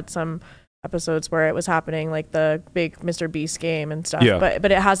 Hustler had some episodes where it was happening, like the big Mr. Beast game and stuff, Yeah.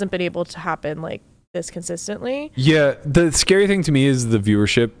 but it hasn't been able to happen like this consistently. Yeah, the scary thing to me is the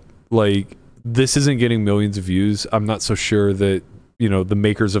viewership. Like, this isn't getting millions of views. I'm not so sure that, you know, the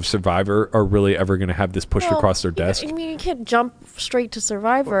makers of Survivor are really ever going to have this pushed Well, across their desk. I mean, you can't jump straight to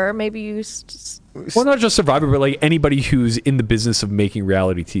Survivor. Maybe you Well, not just Survivor, but like anybody who's in the business of making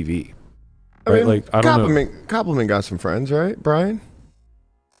reality TV. Right? Like, I don't know. Compliment got some friends, right, Brian?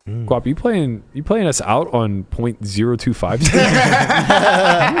 Guap, you playing us out on 0.025 speed?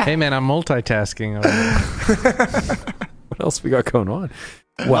 Hey man, I'm multitasking. What else we got going on?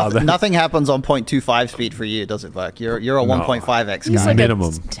 Wow, Nothing happens on 0.25 speed for you, does it, Buck? You're a 1.5x He's guy. like Minimum.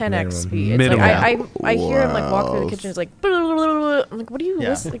 a 10x speed. It's Minimum. like I hear him like walk through the kitchen. He's like, I'm like, what are you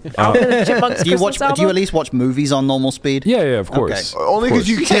listening? Alvin and the Chipmunks do you Christmas watch? Do you at album? least watch movies on normal speed? Yeah, of course. Okay. Only because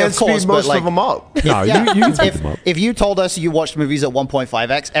you Yeah, can't of course, speed but, most like, of them up. No, you can speed them up. If you told us you watched movies at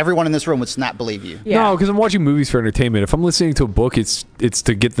 1.5x, everyone in this room would snap believe you. Yeah. No, because I'm watching movies for entertainment. If I'm listening to a book, it's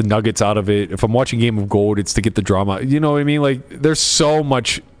to get the nuggets out of it. If I'm watching Game of Gold, it's to get the drama. You know what I mean? Like, there's so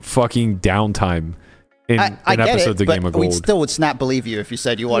much fucking downtime in I get episodes it, of Game but of Gold. we still would snap believe you if you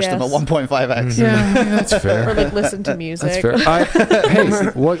said you watched them at Yes. 1.5x. Yeah, that's fair. Or like listen to music. That's fair. Hey,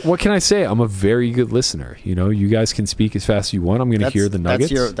 what can I say? I'm a very good listener. You know, you guys can speak as fast as you want. I'm going to hear the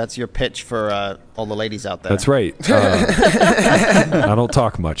nuggets. That's your pitch for all the ladies out there. That's right. I don't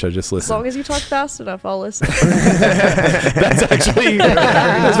talk much. I just As listen. long as you talk fast enough, I'll listen. That's actually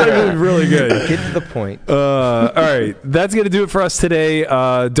really good. Get to the point. All right, that's gonna do it for us today.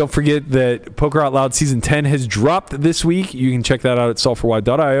 Don't forget that Poker Out Loud Season 10 has dropped this week. You can check that out at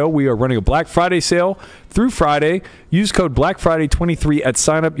S4Y.io. We are running a Black Friday sale through Friday. Use code BlackFriday23 at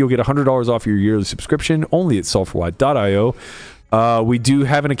signup. You'll get $100 off your yearly subscription only at S4Y.io. We do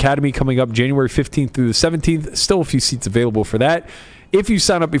have an academy coming up January 15th through the 17th. Still a few seats available for that. If you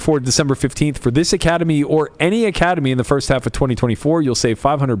sign up before December 15th for this academy or any academy in the first half of 2024, you'll save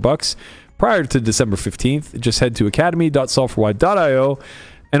 $500 prior to December 15th. Just head to academy.softwarewide.io.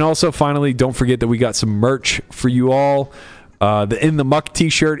 And also, finally, don't forget that we got some merch for you all. The In the Muck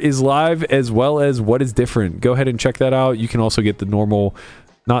t-shirt is live, as well as What is Different. Go ahead and check that out. You can also get the normal,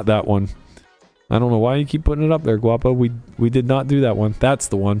 not that one. I don't know why you keep putting it up there, Guapo. We did not do that one. That's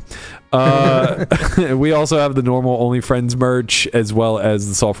the one. We also have the normal Only Friends merch, as well as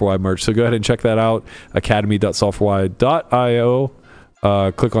the SoftwareWide merch. So go ahead and check that out. academy.softwarewide.io.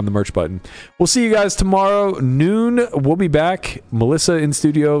 Click on the merch button. We'll see you guys tomorrow, noon. We'll be back. Melissa in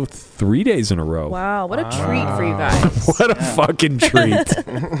studio 3 days in a row. Wow, what a treat for you guys. What a fucking treat.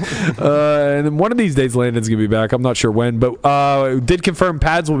 And then one of these days, Landon's going to be back. I'm not sure when, but did confirm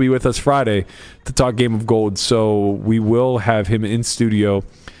Pads will be with us Friday to talk Game of Gold. So we will have him in studio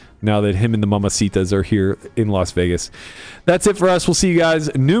now that him and the Mamacitas are here in Las Vegas. That's it for us. We'll see you guys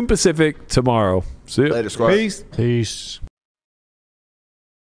noon Pacific tomorrow. See you. Later, squad. Peace.